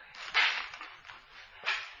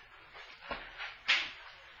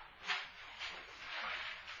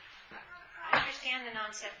 I understand the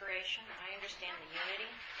non-separation. I understand the unity.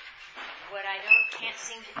 What I can't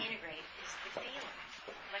seem to integrate is the feeling.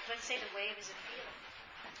 Like, let's say the wave is a feeling.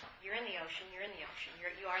 You're in the ocean. You're in the ocean. You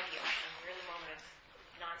are the ocean. You're in the moment of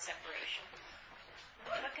non-separation.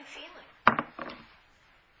 Fucking feeling. I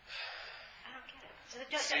don't get it. So I'm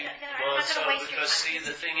not going to waste your time. See,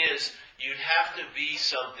 the thing is, you'd have to be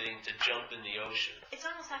something to jump in the ocean. It's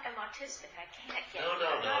almost like I'm autistic. I can't get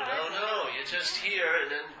No. You're just here, and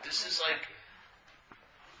then this is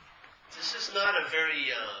not a very,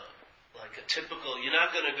 like a typical, you're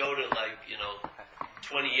not going to go to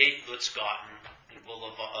 28 Lutzgarten,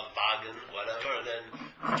 Wagen, whatever, and then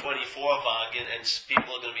 24 Wagen, and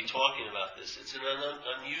people are going to be talking about this. It's an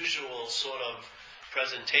unusual sort of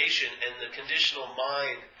presentation, and the conditional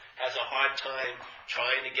mind has a hard time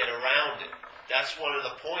trying to get around it. That's one of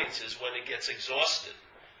the points, is when it gets exhausted,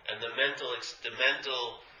 and the mental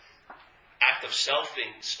act of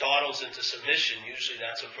selfing startles into submission. Usually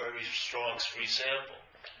that's a very strong free sample.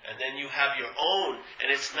 And then you have your own, and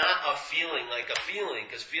it's not a feeling like a feeling,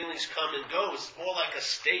 because feelings come and go. It's more like a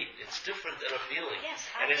state. It's different than a feeling. Yes,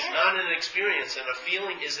 and it's not an experience, and a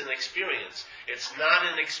feeling is an experience. It's not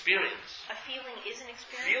an experience. A feeling is an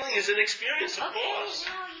experience? Feeling is an experience, of course.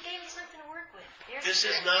 No, you gave me something to work with. This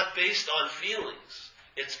is not based on feelings.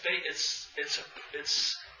 It's a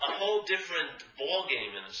whole different ball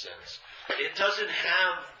game in a sense. It doesn't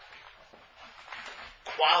have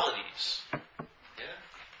qualities.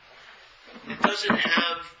 It doesn't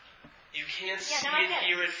have, you can't see it,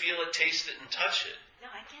 hear it, feel it, taste it, and touch it. No,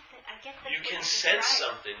 I get that. You can sense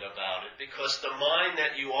something about it, because the mind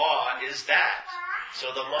that you are is that.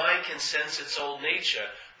 So the mind can sense its own nature,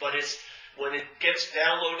 but when it gets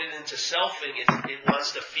downloaded into selfing, it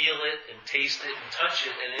wants to feel it, and taste it, and touch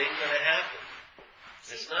it, and it ain't going to happen.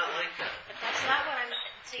 It's not like that. But that's not what I'm...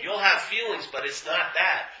 You'll have feelings, but it's not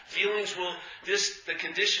that. Feelings the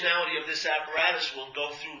conditionality of this apparatus will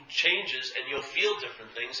go through changes, and you'll feel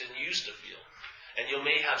different things than you used to feel. And you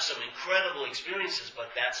may have some incredible experiences,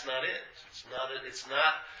 but that's not it. It's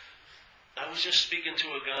not. I was just speaking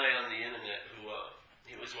to a guy on the internet who,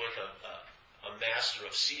 he was with a master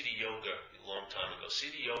of Siddhi Yoga a long time ago.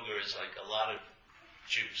 Siddhi Yoga is like a lot of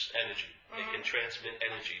juice, energy. It can transmit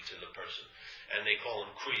energy to the person. And they call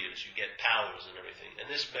them kriyas. You get powers and everything. And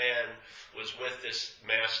this man was with this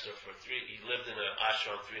master he lived in an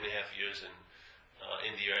ashram 3.5 years in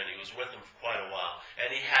India, and he was with him for quite a while.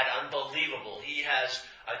 And he has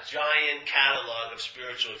a giant catalog of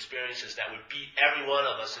spiritual experiences that would beat every one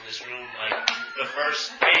of us in this room. Like the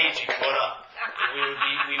first page he put up, we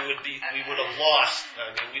would have lost.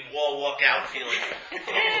 I mean, we'd all walk out feeling.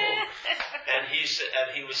 And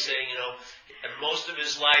he was saying, and most of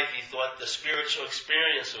his life he thought the spiritual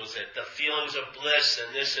experience was it, the feelings of bliss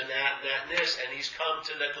and this and that and that and this, and he's come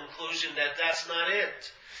to the conclusion that that's not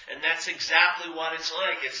it. And that's exactly what it's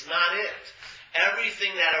like. It's not it.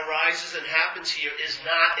 Everything that arises and happens here is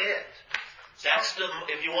not it.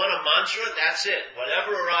 If you want a mantra, that's it.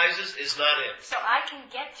 Whatever arises is not it. So I can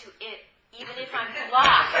get to it even if I'm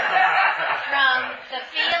blocked from the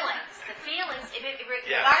feelings. The feelings,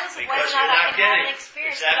 regardless of whether or not I can have an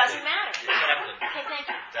experience, it doesn't matter. Exactly. Okay, thank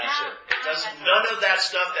you. That's it. None of that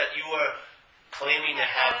stuff that you are claiming to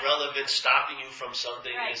have relevance stopping you from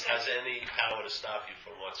something has any power to stop you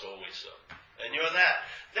from what's always so. And you're that.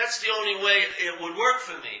 That's the only way it would work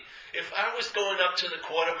for me. If I was going up to the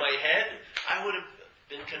court of my head, I would have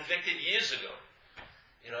been convicted years ago.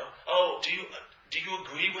 Oh, do you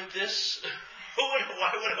agree with this?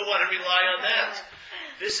 Why would I want to rely on that?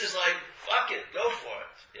 This is like, fuck it, go for it.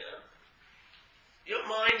 Your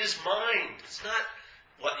mind is mind. It's not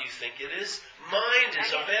what you think it is. Mind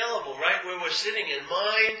is available right where we're sitting, and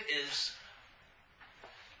mind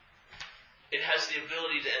it has the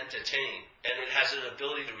ability to entertain, and it has an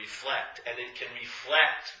ability to reflect, and it can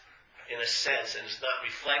reflect in a sense, and it's not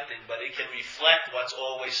reflecting, but it can reflect what's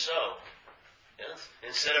always so. Yes?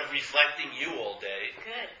 Instead of reflecting you all day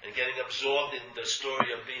and getting absorbed in the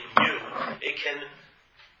story of being you, it can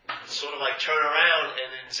sort of like turn around,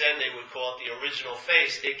 and in Zen they would call it the original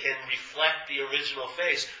face. It can reflect the original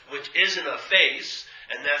face, which isn't a face,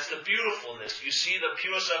 and that's the beautifulness. You see the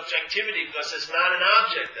pure subjectivity because it's not an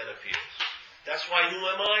object that appears. That's why who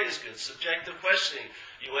am I is good. Subjective questioning.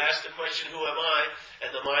 You ask the question, who am I?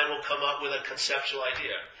 And the mind will come up with a conceptual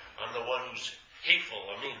idea. I'm the one who's hateful.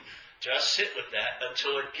 Just sit with that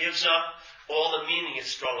until it gives up all the meaning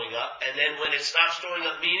it's throwing up. And then when it stops throwing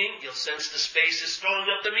up meaning, you'll sense the space it's throwing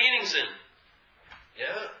up the meanings in.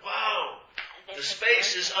 Yeah? Wow. The This is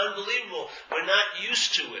space is ocean. unbelievable. We're not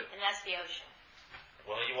used to it. And that's the ocean.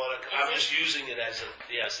 Well, you want to, Is I'm it? just using it as a,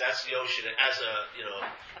 yes, that's the ocean, as a,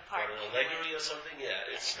 A part. an allegory or something. Yeah,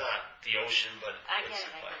 it's not the ocean, but I it's get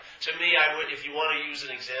it, I like, get to me, I would, if you want to use an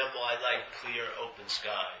example, I like clear, open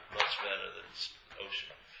sky much better than ocean.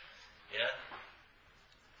 Yeah?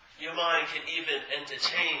 Your mind can even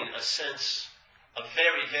entertain a sense, a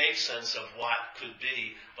very vague sense of what could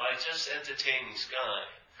be by just entertaining sky.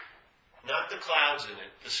 Not the clouds in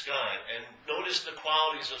it, the sky. And notice the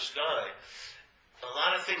qualities of sky. A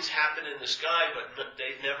lot of things happen in the sky, but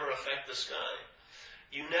they never affect the sky.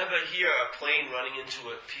 You never hear a plane running into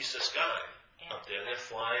a piece of sky up there. They're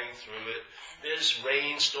flying through it. There's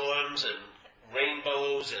rainstorms and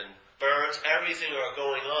rainbows and birds. Everything are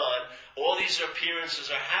going on. All these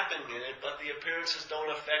appearances are happening in it, but the appearances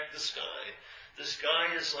don't affect the sky. The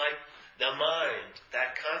sky is like the mind,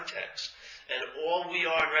 that context. And all we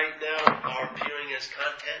are right now are appearing as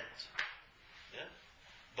content. Yeah?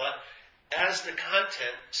 But as the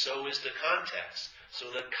content, so is the context. So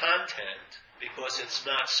the content, because it's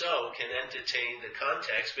not so, can entertain the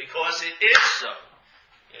context because it is so.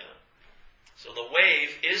 Yeah. So the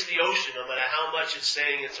wave is the ocean, no matter how much it's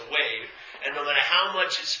saying it's a wave, and no matter how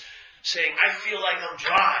much it's saying, I feel like I'm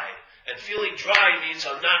dry. And feeling dry means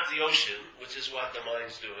I'm not the ocean, which is what the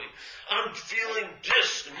mind's doing. I'm feeling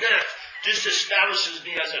this and that. This establishes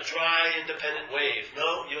me as a dry, independent wave.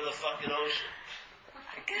 No, you're the fucking ocean.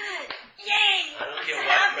 Good. Yay. I don't care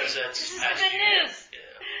what presents This is as good you. news.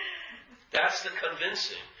 Yeah. That's the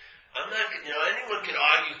convincing. I'm not, anyone can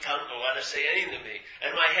argue, or want to say anything to me,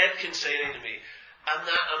 and my head can say anything to me. I'm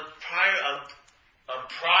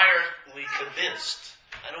priorly convinced.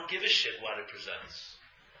 I don't give a shit what it presents.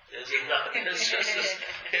 Is it not? It's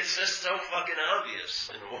just so fucking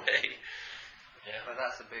obvious in a way. Yeah. But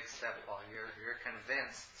that's a big step, Paul. You're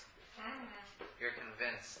convinced. You're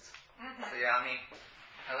convinced. So yeah, I mean,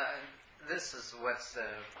 this is what's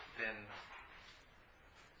been.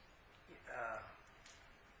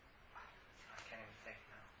 I can't even think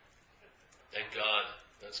now. Thank God.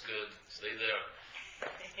 That's good. Stay there.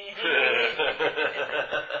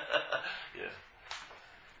 Yeah.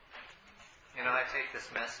 I take this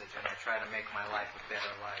message and I try to make my life a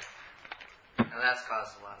better life, and that's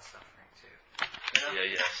caused a lot of suffering too.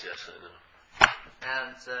 Yeah. Yes, I know.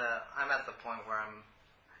 And I'm at the point where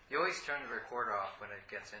you always turn the recorder off when it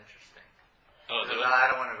gets interesting. Oh, do I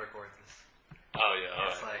don't want to record this. Oh, yeah. All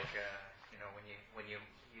It's right. like when you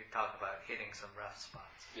talk about hitting some rough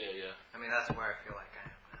spots. Yeah. I mean, that's where I feel like I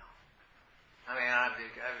am now. I mean,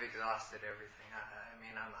 I've exhausted everything.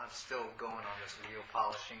 I'm still going on this wheel,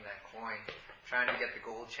 polishing that coin, trying to get the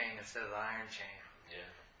gold chain instead of the iron chain.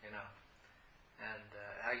 Yeah. And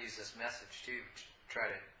I use this message too to try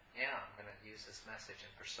to. I'm going to use this message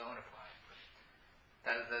and personify it.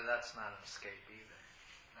 But that's not an escape either.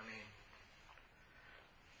 I mean,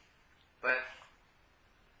 but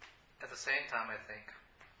at the same time, I think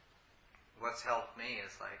what's helped me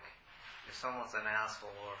is like if someone's an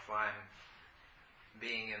asshole or if I'm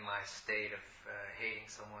being in my state of hating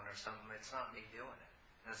someone or something, it's not me doing it.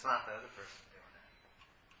 And it's not the other person doing it.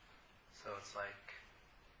 So it's like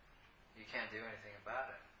you can't do anything about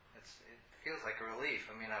it. It feels like a relief.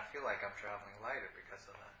 I mean, I feel like I'm traveling lighter because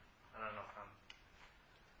of that. I don't know if I'm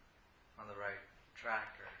on the right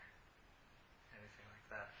track or anything like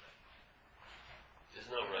that. But There's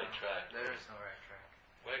no right track. there is no right track.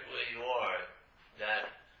 Right where you are,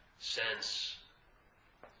 that sense,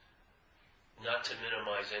 not to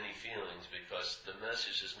minimize any feelings, because the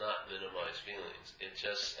message is not minimize feelings. It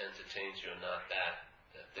just entertains you, not that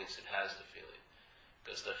thinks it has the feeling.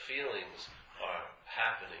 Because the feelings are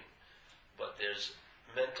happening, but there's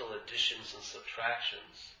mental additions and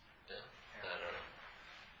subtractions that are.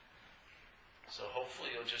 So hopefully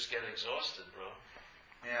you'll just get exhausted, bro.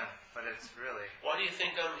 Yeah, but it's really. Why do you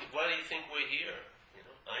think we're here?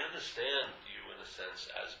 I understand you in a sense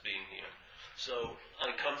as being here. So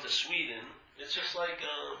I come to Sweden. It's just like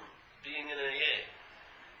being in an AA.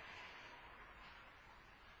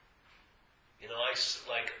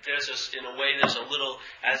 There's a little,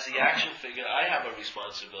 as the action figure, I have a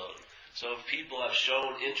responsibility. So if people have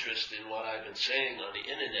shown interest in what I've been saying on the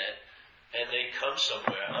internet, and they come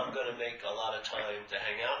somewhere, I'm going to make a lot of time to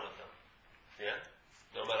hang out with them. Yeah?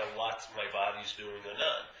 No matter what my body's doing or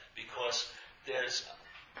not. Because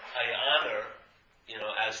I honor,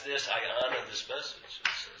 I honor this message.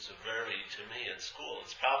 It's a to me, it's cool.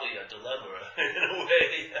 It's probably a dilemma in a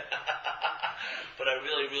way. But I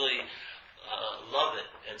really, really love it.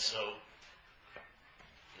 And so,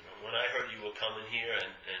 when I heard you were coming here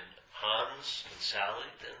and Hans and Sally,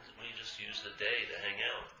 then we just use the day to hang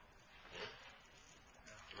out.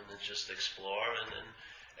 And then just explore,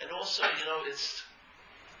 and also, it's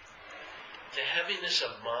the heaviness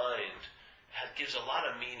of mind gives a lot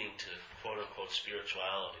of meaning to quote unquote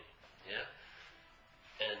spirituality, yeah.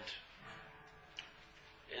 And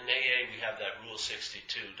in AA we have that rule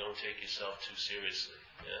 62: don't take yourself too seriously.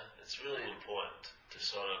 Yeah, it's really important to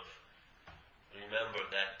sort of remember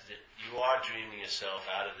that you are dreaming yourself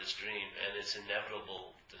out of this dream, and it's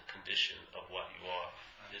inevitable, the condition of what you are.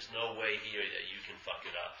 There's no way here that you can fuck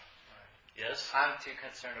it up. Right. Yes? I'm too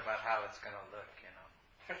concerned about how it's going to look,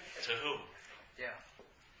 To who? Yeah.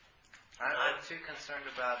 I'm too concerned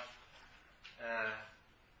about,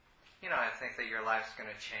 I think that your life's going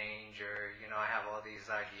to change, or, I have all these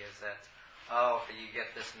ideas that, if you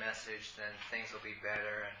get this message, then things will be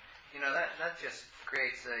better, and, that just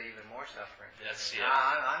creates even more suffering. That's it.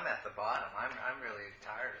 I'm at the bottom. I'm really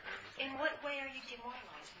tired of everything. In what way are you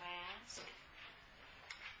demoralized, may I ask?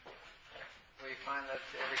 We find that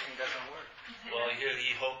everything doesn't work. Well,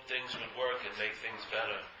 he hoped things would work and make things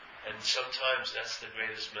better. And sometimes that's the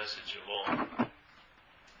greatest message of all.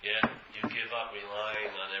 Yeah? You give up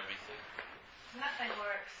relying on everything. Nothing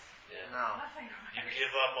works. Yeah. No. Nothing works. You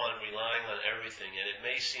give up on relying on everything, and it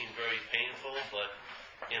may seem very painful, but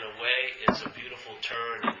in a way, it's a beautiful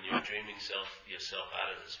turn, and you're dreaming yourself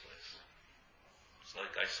out of this place. It's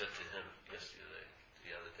like I said to him the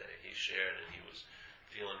other day. He shared, and he was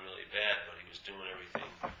feeling really bad, but he was doing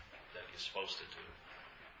everything that you're supposed to do.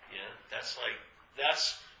 Yeah? That's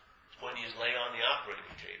when you lay on the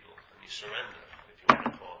operating table and you surrender, if you want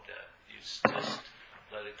to call it that. You just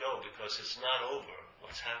let it go, because it's not over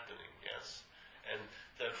what's happening, yes? And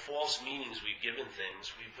the false meanings we've given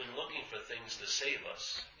things, we've been looking for things to save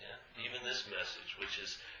us, yeah? Even this message, which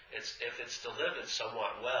is, if it's delivered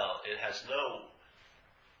somewhat well, it has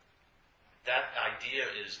that idea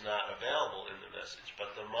is not available in the message,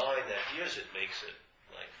 but the mind that hears it makes it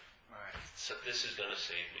like, right. So this is going to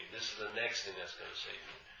save me. This is the next thing that's going to save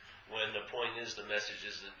me. When the point is, the message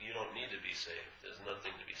is that you don't need to be saved. There's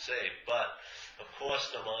nothing to be saved. But, of course,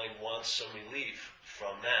 the mind wants some relief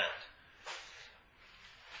from that.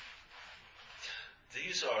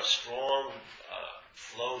 These are strong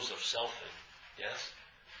flows of selfing, yes?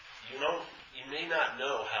 You may not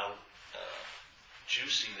know how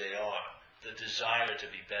juicy they are. The desire to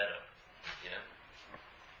be better, yeah?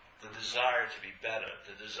 The desire to be better,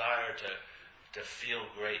 the desire to feel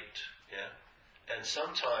great, yeah? And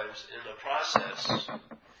sometimes in the process,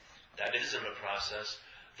 that isn't a process,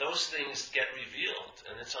 those things get revealed,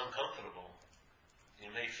 and it's uncomfortable. You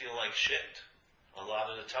may feel like shit a lot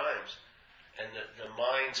of the times, and the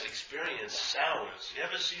mind's experience sours. You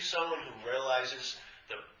ever see someone who realizes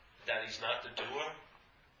that he's not the doer?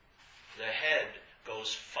 The head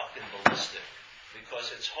goes fucking ballistic,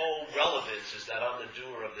 because its whole relevance is that I'm the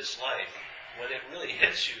doer of this life. When it really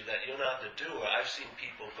hits you that you're not the doer, I've seen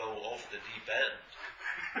people go off the deep end.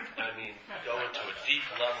 I mean, go into a deep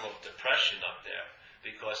level of depression up there,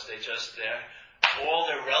 because all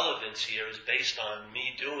their relevance here is based on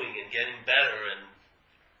me doing and getting better and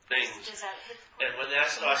things. And when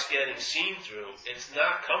that starts getting seen through, it's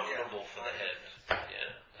not comfortable for the head.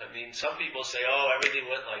 Yeah. I mean, some people say, everything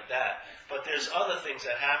went like that. But there's other things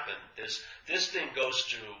that happen. This thing goes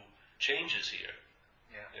through changes here.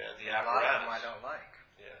 Yeah, the apparatus. A lot of them I don't like.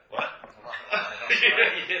 Yeah. What? A lot of them I don't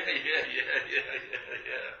like.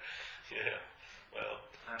 Yeah. Well,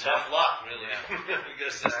 tough luck, really. Yeah.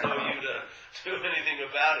 Because there's no you to do anything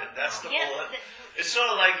about it. That's the Yeah, whole... It's sort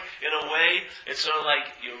of like, in a way, it's sort of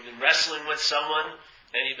like you've been wrestling with someone,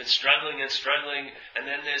 and you've been struggling, and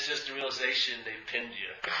then there's just the realization they've pinned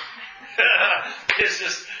you.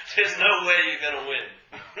 There's no way you're going to win.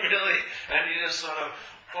 Really? And you just sort of,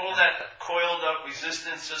 all that coiled up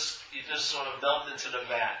resistance, you just sort of melt into the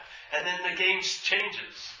vat. And then the game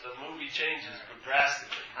changes. The movie changes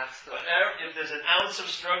drastically. But if there's an ounce of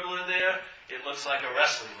struggle in there, it looks like a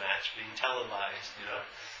wrestling match being televised,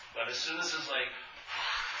 But as soon as it's like,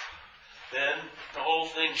 then the whole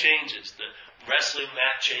thing changes. The wrestling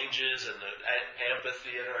mat changes, and the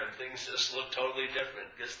amphitheater, and things just look totally different.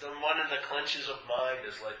 Because the one of the clenches of mind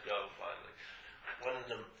is let go, finally. One of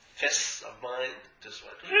the fists of mind just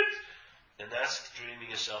went, and that's dreaming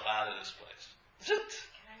yourself out of this place. Can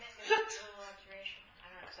I make a little observation? I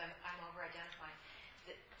don't know, because I'm over-identifying.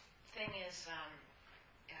 The thing is,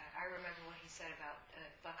 I remember what he said about a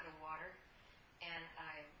bucket of water, and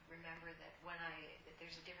I remember that that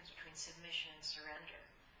there's a difference between submission and surrender.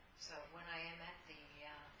 So when I am at the,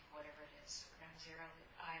 whatever it is, ground zero, that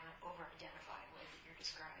I am over-identified with that you're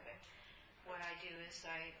describing, what I do is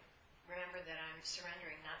I remember that I'm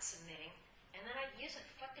surrendering, not submitting. And then I use a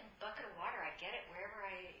fucking bucket of water. I get it wherever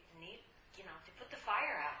I need, to put the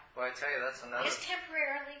fire out. Well, I tell you, that's another. Just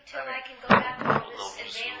temporarily till I mean- I can go back to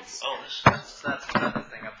this advanced. That's another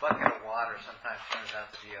thing. A bucket of water sometimes turns out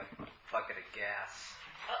to be a bucket of gas.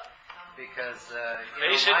 Because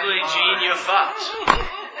Basically, Gene, you're fucked.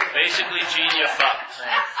 Basically, Gene, you're fucked.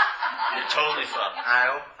 You're totally fucked.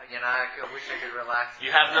 I hope, I wish I could relax.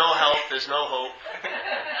 You have no help. There's no hope.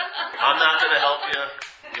 I'm not going to help you.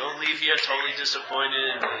 You'll leave here totally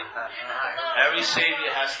disappointed in me. Every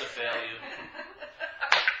savior has to fail you.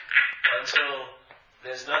 Until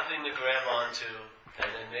there's nothing to grab onto,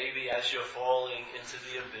 and then maybe as you're falling into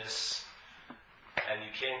the abyss, and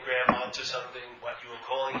you can't grab onto something, what you were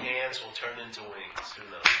calling hands will turn into wings. Who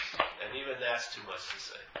knows? And even that's too much to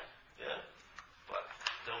say. Yeah? But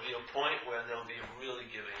there'll be a point where they'll be really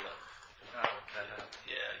giving up.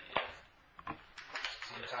 Yeah.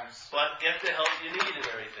 Sometimes. But get the help you need and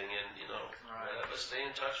everything, and whatever. Stay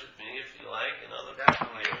in touch with me if you like, and other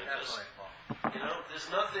people here. There's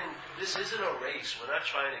nothing. This isn't a race. We're not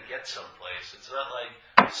trying to get someplace. It's not like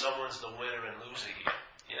someone's the winner and loser here.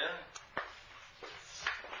 Yeah. It's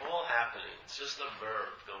all happening. It's just a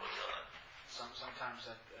verb going on. Sometimes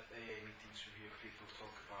at AA meetings we hear people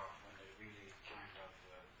talk about when they really kind of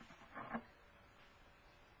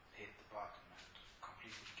hit the bottom and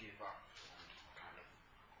completely give up and kind of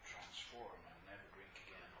transform and never drink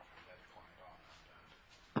again from that point on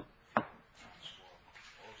and transform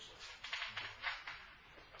also.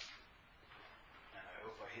 And I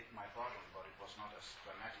hope I hit my bottom, but it was not as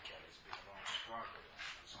dramatic as it's been a long struggle.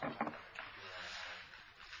 And sometimes I can feel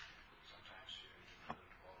sometimes you would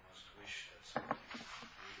almost wish that something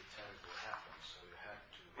really terrible happened, so you had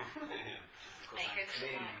to, because I'm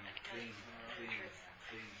clinging,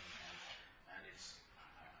 and it's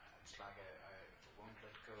like I won't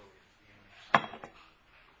let go even if somebody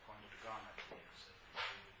pointed a gun at me and said,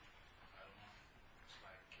 I don't know, it's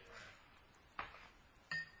like,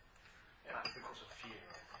 because of fear,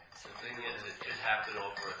 I think. The thing is, it could happen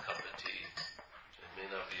over a cup of tea. It may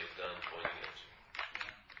not be a gun pointing at you.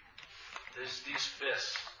 There's these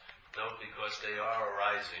fists, though, because they are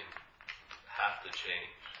arising, have to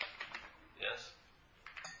change. Yes?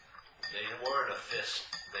 They weren't a fist.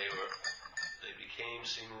 They became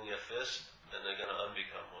seemingly a fist, and they're going to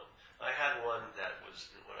unbecome one. I had one that was,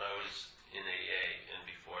 when I was in AA and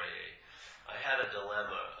before AA, I had a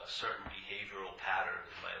dilemma, a certain behavioral pattern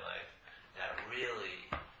in my life that really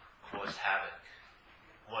caused havoc.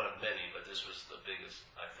 One of many, but this was the biggest,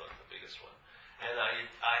 I thought the biggest one. And I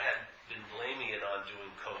had been blaming it on doing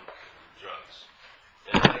coke, drugs.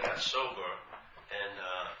 And I got sober, and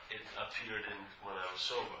it appeared when I was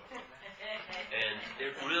sober. And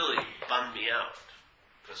it really bummed me out,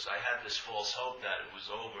 because I had this false hope that it was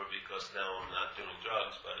over because now I'm not doing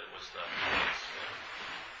drugs, but it was not the case.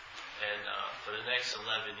 And for the next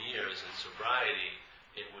 11 years in sobriety,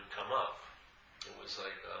 it would come up. It was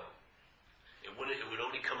like, it would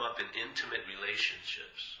only come up in intimate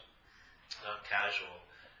relationships, not casual.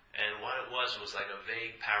 And what it was like a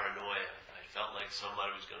vague paranoia. I felt like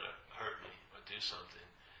somebody was going to hurt me or do something.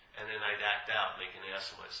 And then I'd act out, make an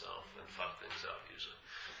ass of myself, and fuck things up usually.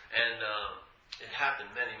 And it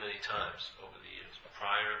happened many, many times over the years,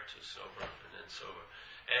 prior to sober and then sober.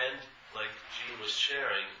 And like Gene was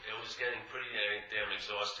sharing, it was getting pretty damn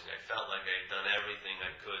exhausting. I felt like I had done everything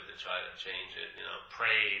I could to try to change it.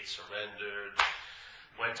 Prayed, surrendered,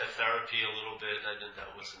 went to therapy a little bit.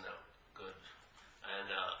 That wasn't that good. And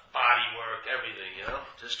body work, everything,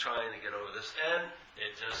 just trying to get over this. And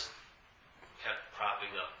it just kept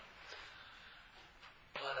propping up.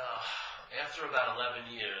 But after about 11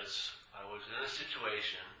 years, I was in a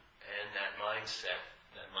situation, and that mind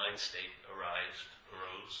state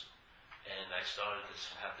arose, and I started to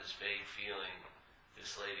have this vague feeling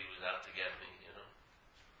this lady was out to get me,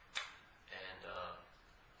 And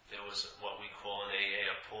there was what we call in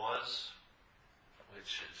AA a pause,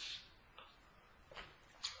 which is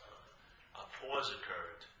a pause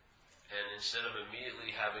occurred, and instead of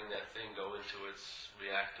immediately having that thing go into its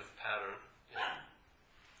reactive pattern,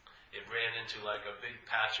 it ran into like a big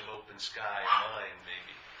patch of open sky, mind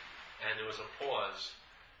maybe, and there was a pause.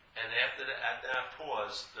 And at that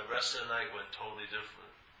pause, the rest of the night went totally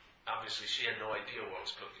different. Obviously, she had no idea what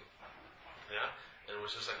was cooking. Yeah? And it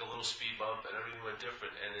was just like a little speed bump, and everything went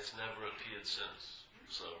different, and it's never appeared since.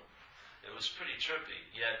 So, it was pretty trippy.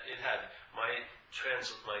 Yet, it had, my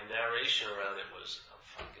narration around it was, I'm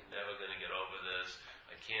fucking never going to get over this.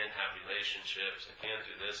 I can't have relationships. I can't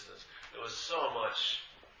do this. There was so much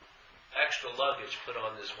extra luggage put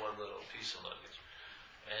on this one little piece of luggage.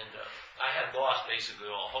 And I had lost basically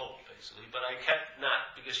all hope, basically, but I kept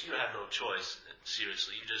not, because you have no choice,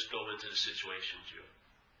 seriously. You just go into the situations you're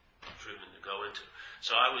driven to go into.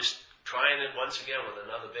 So I was trying it once again with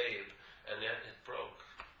another babe, and then it broke.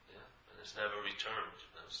 Yeah, and it's never returned.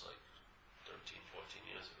 That was like 13,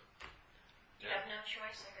 14 years ago. You have no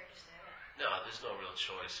choice, I heard you say that. No, there's no real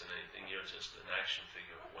choice in anything. You're just an action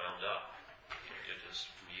figure wound up. You're just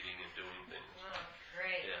meeting and doing things. Oh,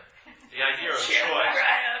 great. Yeah. The idea of Cheer me choice.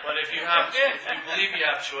 right up. But if you believe you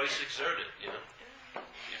have choice, exert it, you know.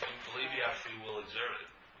 If you believe you have free will, exert it.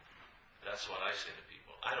 That's what I say to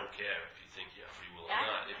people. I don't care if you think you have free will or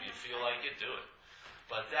not. If you feel like it, do it.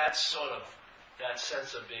 But that's sort of that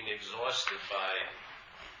sense of being exhausted by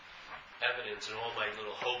evidence and all my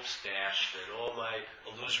little hopes dashed and all my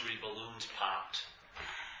illusory balloons popped.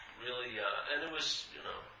 Really, and it was, you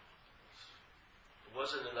know, it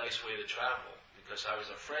wasn't a nice way to travel because I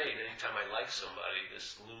was afraid anytime I liked somebody,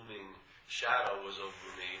 this looming shadow was over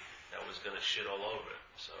me that was going to shit all over it.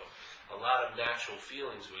 So a lot of natural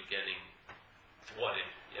feelings were getting thwarted,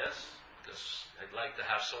 yes? Because I'd like to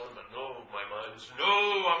have someone, but no, my mind was,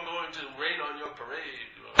 no, I'm going to rain on your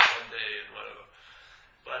parade, you know, one day and whatever.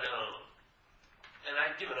 But, and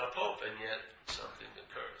I'd given up hope, and yet something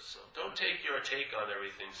occurs. So don't take your take on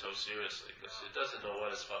everything so seriously, because it doesn't know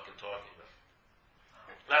what it's fucking talking about.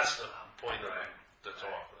 That's the point of the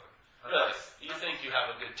talk. Really, you think you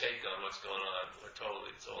have a good take on what's going on, but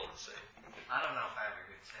totally, it's all insane. I don't know if I have a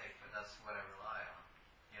good take, but that's what I rely on.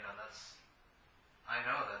 You know, I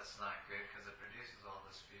know that's not good because it produces all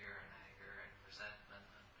this fear and anger and resentment.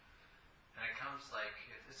 And it comes like,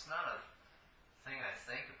 it's not a thing I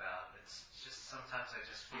think about. It's just sometimes I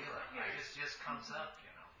just feel it. It just comes up,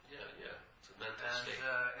 you know. Yeah. It's a mental state.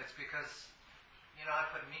 And it's because, you know, I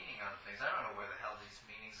put meaning on things. I don't know where the hell these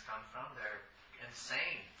meanings come from. They're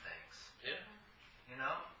insane things. Yeah. You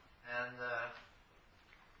know? And,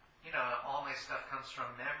 you know, all my stuff comes from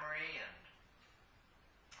memory and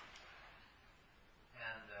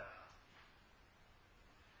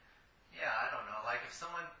yeah, I don't know. Like if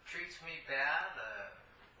someone treats me bad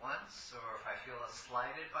once, or if I feel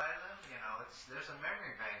slighted by them, you know, there's a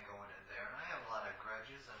memory bank going in there, and I have a lot of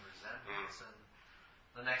grudges and resentments. And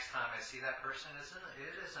the next time I see that person,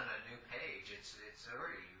 it isn't a new page. It's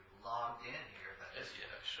already logged in here.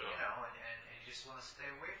 Yeah, sure. You know, and you just want to stay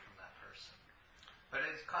away from that person. But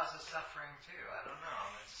it causes suffering too. I don't know.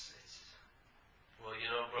 It's. Well,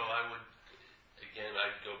 you know, bro,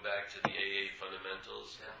 I'd go back to the AA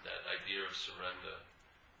fundamentals and that idea of surrender.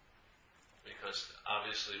 Because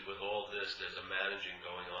obviously with all this, there's a managing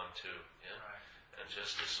going on too. Yeah? Right. And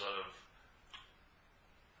just to sort of,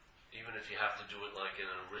 even if you have to do it like in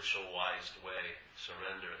a ritualized way,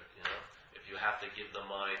 surrender it, you know? If you have to give the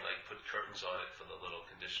mind, like put curtains on it for the little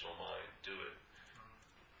conditional mind, do it.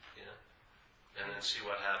 You know? And then see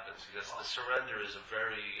what happens. Because the surrender is a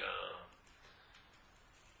very,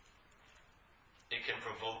 it can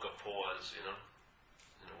provoke a pause, you know,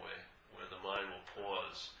 in a way, where the mind will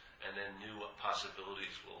pause and then new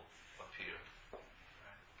possibilities will appear.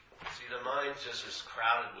 See, the mind just is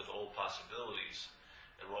crowded with old possibilities,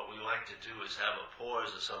 and what we like to do is have a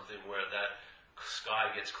pause or something where that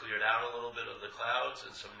sky gets cleared out a little bit of the clouds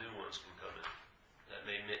and some new ones can come in that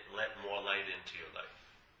may let more light into your life.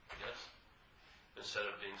 Yes? Instead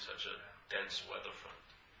of being such a dense weather front.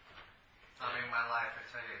 I mean, my life, I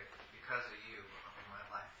tell you, because of you, my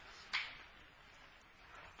life is...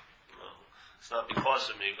 Well, it's not because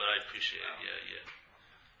of me, but I appreciate it. Yeah.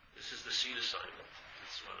 This is the seed assignment.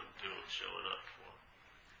 That's what I'm doing, showing up for.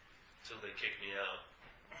 Until they kick me out.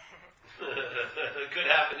 It could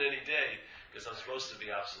happen any day, because I'm supposed to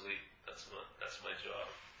be obsolete. That's my job.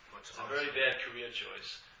 It's a very bad career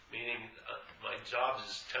choice, meaning my job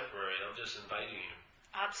is temporary. I'm just inviting you.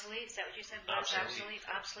 Obsolete, is that what you said? Obsolete.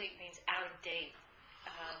 Obsolete means out of date,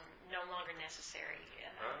 no longer necessary.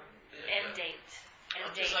 End date.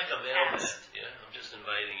 I'm just like a mailman. Yeah, I'm just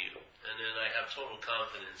inviting you, and then I have total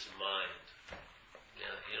confidence in mind.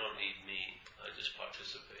 Yeah, you don't need me. I just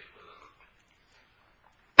participate with it.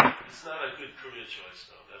 It's not a good career choice,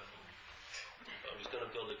 though. Definitely. I was going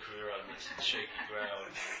to build a career on this shaky ground.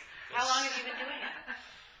 How long have you been doing it?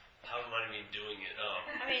 How am I doing it? Oh,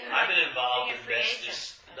 I mean, I've been involved in being a free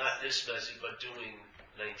this, not this messy, but doing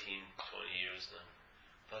 19, 20 years now.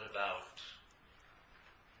 But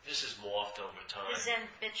this has morphed over time. The Zen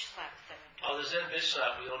bitch slap thing. The Zen bitch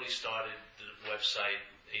slap, we only started the website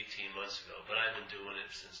 18 months ago, but I've been doing it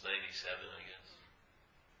since 97, I guess.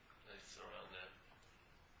 It's around that.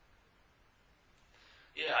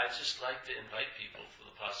 Yeah, I just like to invite people for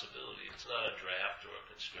the possibility. It's not a draft or a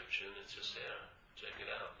conscription. It's just, check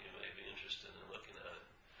it out. You may be interested in looking at it.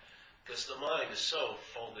 Because the mind is so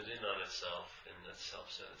folded in on itself in that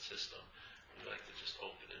self-centered system. We like to just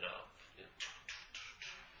open it up.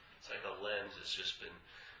 It's like a lens that's just been,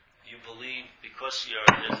 you believe, because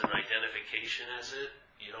there's an identification as it,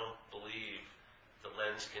 you don't believe the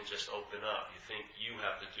lens can just open up. You think you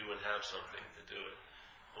have to do and have something to do it.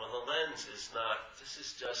 Well, the lens is not, this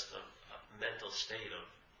is just a mental state of,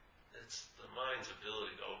 it's the mind's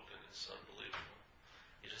ability to open is unbelievable.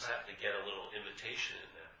 You just have to get a little invitation in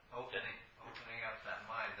there. Opening up that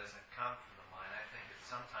mind doesn't come from the mind. I think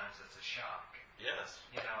sometimes it's a shock. Yes.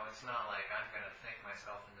 You know, it's not like I'm going to think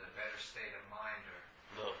myself into a better state of mind or,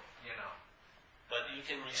 No. you know. But you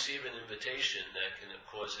can receive an invitation that can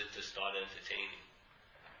cause it to start entertaining.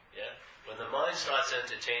 Yeah? When the mind starts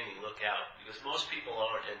entertaining, look out. Because most people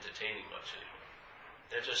aren't entertaining much anymore.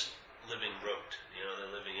 They're just living rote. You know,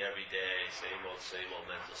 they're living every day, same old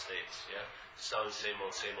mental states. Yeah? Same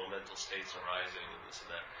old mental states arising and this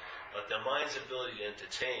and that. But the mind's ability to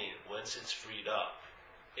entertain, once it's freed up,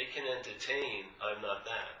 it can entertain, I'm not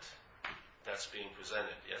that. That's being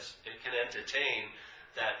presented, yes? It can entertain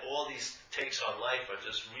that all these takes on life are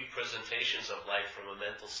just representations of life from a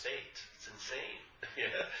mental state. It's insane.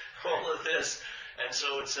 Yeah? All of this. And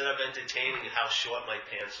so instead of entertaining how short my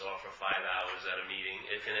pants are for 5 hours at a meeting,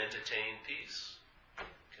 it can entertain peace. It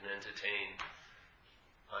can entertain,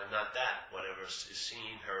 I'm not that. Whatever is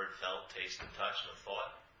seen, heard, felt, tasted, touched, or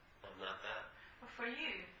thought, I'm not that. Well, for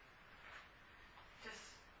you, just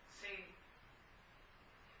see,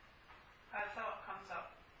 a thought comes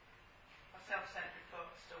up, a self-centered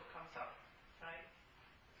thought still comes up, right?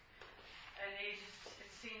 And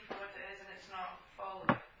it's seen for what it is and it's not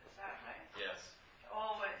followed. Is that right? Yes.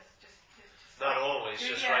 Always, just Not like, always,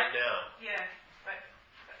 just right now. Yeah, but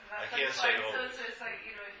I that's can't say always. So it's like,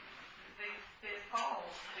 you know, the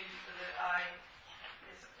pulse, the eye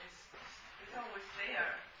is always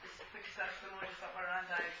there. It's because that's the modus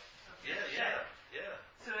operandi. Yeah.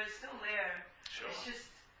 So it's still there. Sure. It's just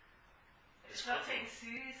It's not fun. taken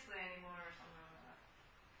seriously anymore or something like that.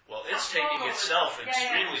 Well, it's taking itself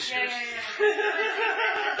extremely seriously. It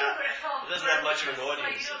doesn't have much of an audience.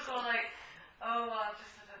 Like, you don't go like, oh, well,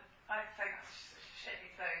 I think it's just a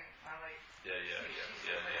shitty thing. Or like, Yeah.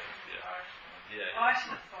 Oh, I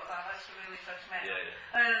shouldn't have thought that. That's really judgmental.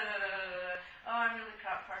 Oh, I'm a really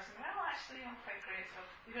crap person. Well, actually, I'm quite great. So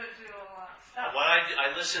you don't do all that stuff. When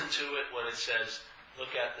I listen to it when it says,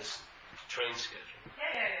 look at this train schedule.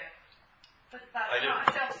 Yeah. But that's I do. not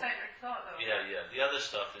a self-centered thought, though. Yeah. The other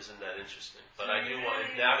stuff isn't that interesting. But So I do you want,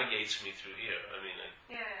 it really- navigates me through here. I mean, I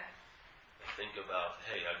Yeah. think about,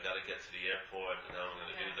 hey, I've got to get to the airport, and now I'm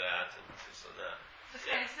going to do that, and this and that. So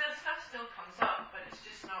stuff still comes up, but it's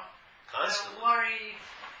just not Constantly. worried,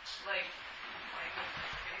 like,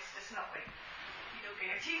 it's just not like, you don't get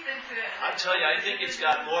your teeth into it. I tell you, I think it's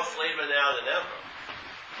got more flavor now than ever.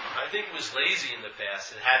 I think it was lazy in the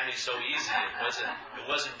past. It had me so easy. It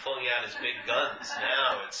wasn't pulling out its big guns.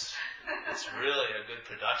 Now it's really a good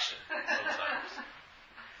production sometimes.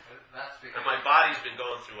 That's because And my body's been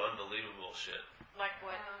going through unbelievable shit. Like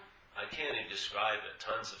what? I can't even describe it.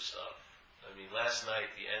 Tons of stuff. I mean, last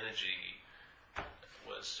night the energy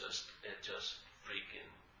was it just freaking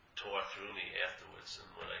tore through me afterwards. And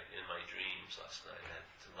in my dreams last night, I had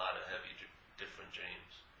a lot of heavy, different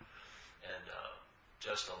dreams, and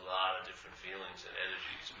just a lot of different feelings and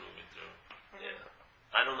energies moving through. Yeah,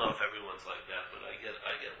 I don't know if everyone's like that, but I get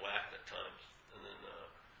whacked at times. And then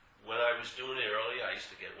when I was doing it earlier, I used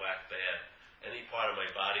to get whacked bad. Any part of my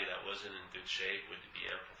body that wasn't in good shape would be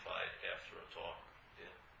amplified after a talk.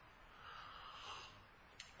 Yeah.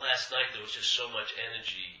 Last night there was just so much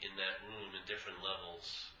energy in that room in different levels.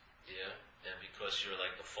 Yeah. And because you're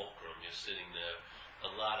like the fulcrum, you're sitting there,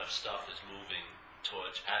 a lot of stuff is moving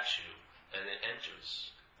at you, and it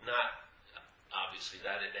enters. Not obviously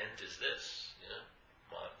that it enters this. Yeah.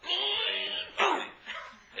 Brain and body.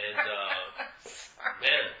 And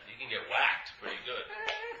man, you can get whacked pretty good.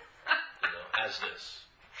 As this.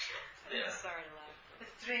 Yeah. I'm sorry to laugh.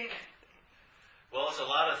 It's draining. Well, it's a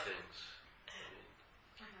lot of things.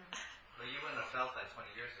 Well, you wouldn't have felt that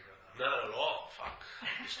 20 years ago, though. Not at all. Fuck.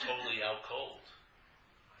 It's totally out cold.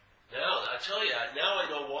 Now, I tell you, now I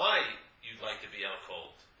know why you'd like to be out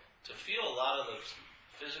cold. To feel a lot of the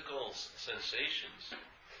physical sensations,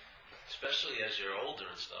 especially as you're older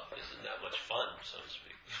and stuff, isn't that much fun, so to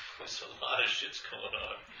speak. There's a lot of shit's going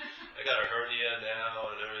on. I got a hernia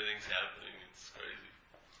now, and everything's happening. It's crazy.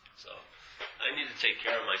 So, I need to take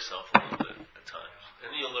care of myself a little bit at times.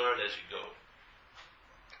 And you'll learn as you go.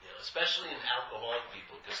 Especially in alcoholic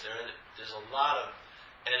people, because there's a lot of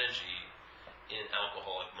energy in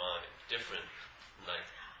alcoholic mind. Different, like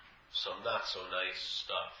some not so nice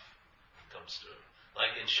stuff comes through.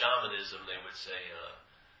 Like in shamanism, they would say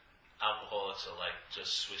alcoholics are like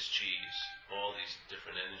just Swiss cheese. All these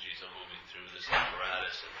different energies are moving through this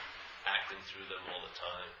apparatus and acting through them all the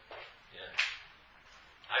time. Yeah,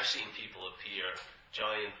 I've seen people appear,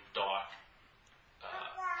 giant dark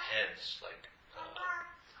heads, like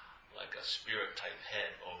a spirit type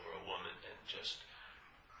head over a woman, and just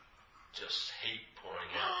hate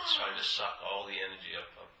pouring out, trying to suck all the energy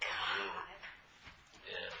up the room.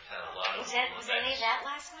 Yeah, I've had a lot of. Was any of that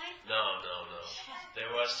last night? No. There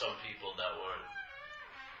were some people that weren't.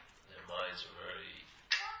 Their minds were very.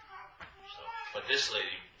 So, but this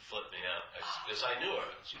lady flipped me out because I knew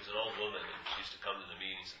her. She was an old woman, and she used to come to the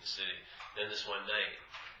meetings in the city. Then this one night,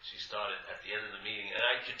 she started at the end of the meeting, and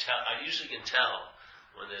I could tell. I usually can tell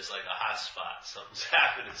when there's like a hot spot, something's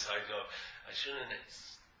happening. So I go, I shouldn't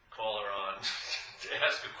call her on to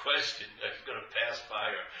ask a question. I was going to pass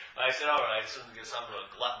by her. I said, all right, so I guess I'm a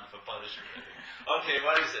glutton for punishment. Okay,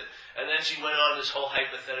 what is it? And then she went on this whole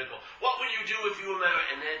hypothetical. What would you do if you were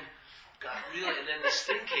married? And then and then this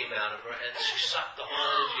thing came out of her, and she sucked the whole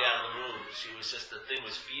energy out of the room. She was just, the thing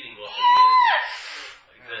was feeding off of the energy.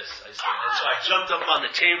 Like this. And so I jumped up on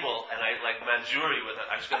the table, and I, like Manjuri,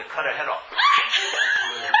 I was going to cut her head off.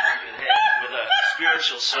 with a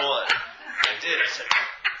spiritual sword. I did. I said,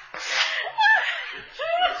 she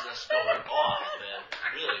was just going off, man.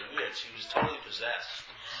 Really weird. She was totally possessed.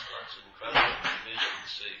 It's an incredible vision to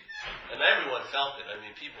see. And everyone felt it. I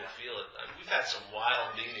mean, people feel it. I mean, we've had some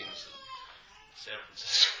wild meetings in San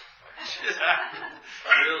Francisco.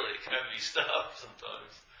 Really heavy stuff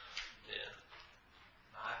sometimes. Yeah.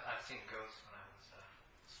 I've seen ghosts when I was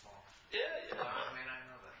small. Yeah. I mean, I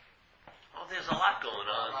know that. Oh, there's a lot going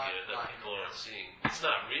on here that people aren't seeing. It's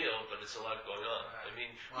not real, but it's a lot going on. I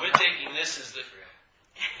mean, we're taking this as the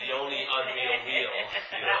only unreal meal,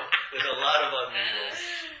 you know? There's a lot of unreals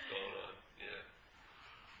going on, yeah.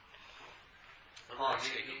 Let's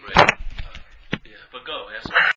take a break. Yeah, but go, ask me.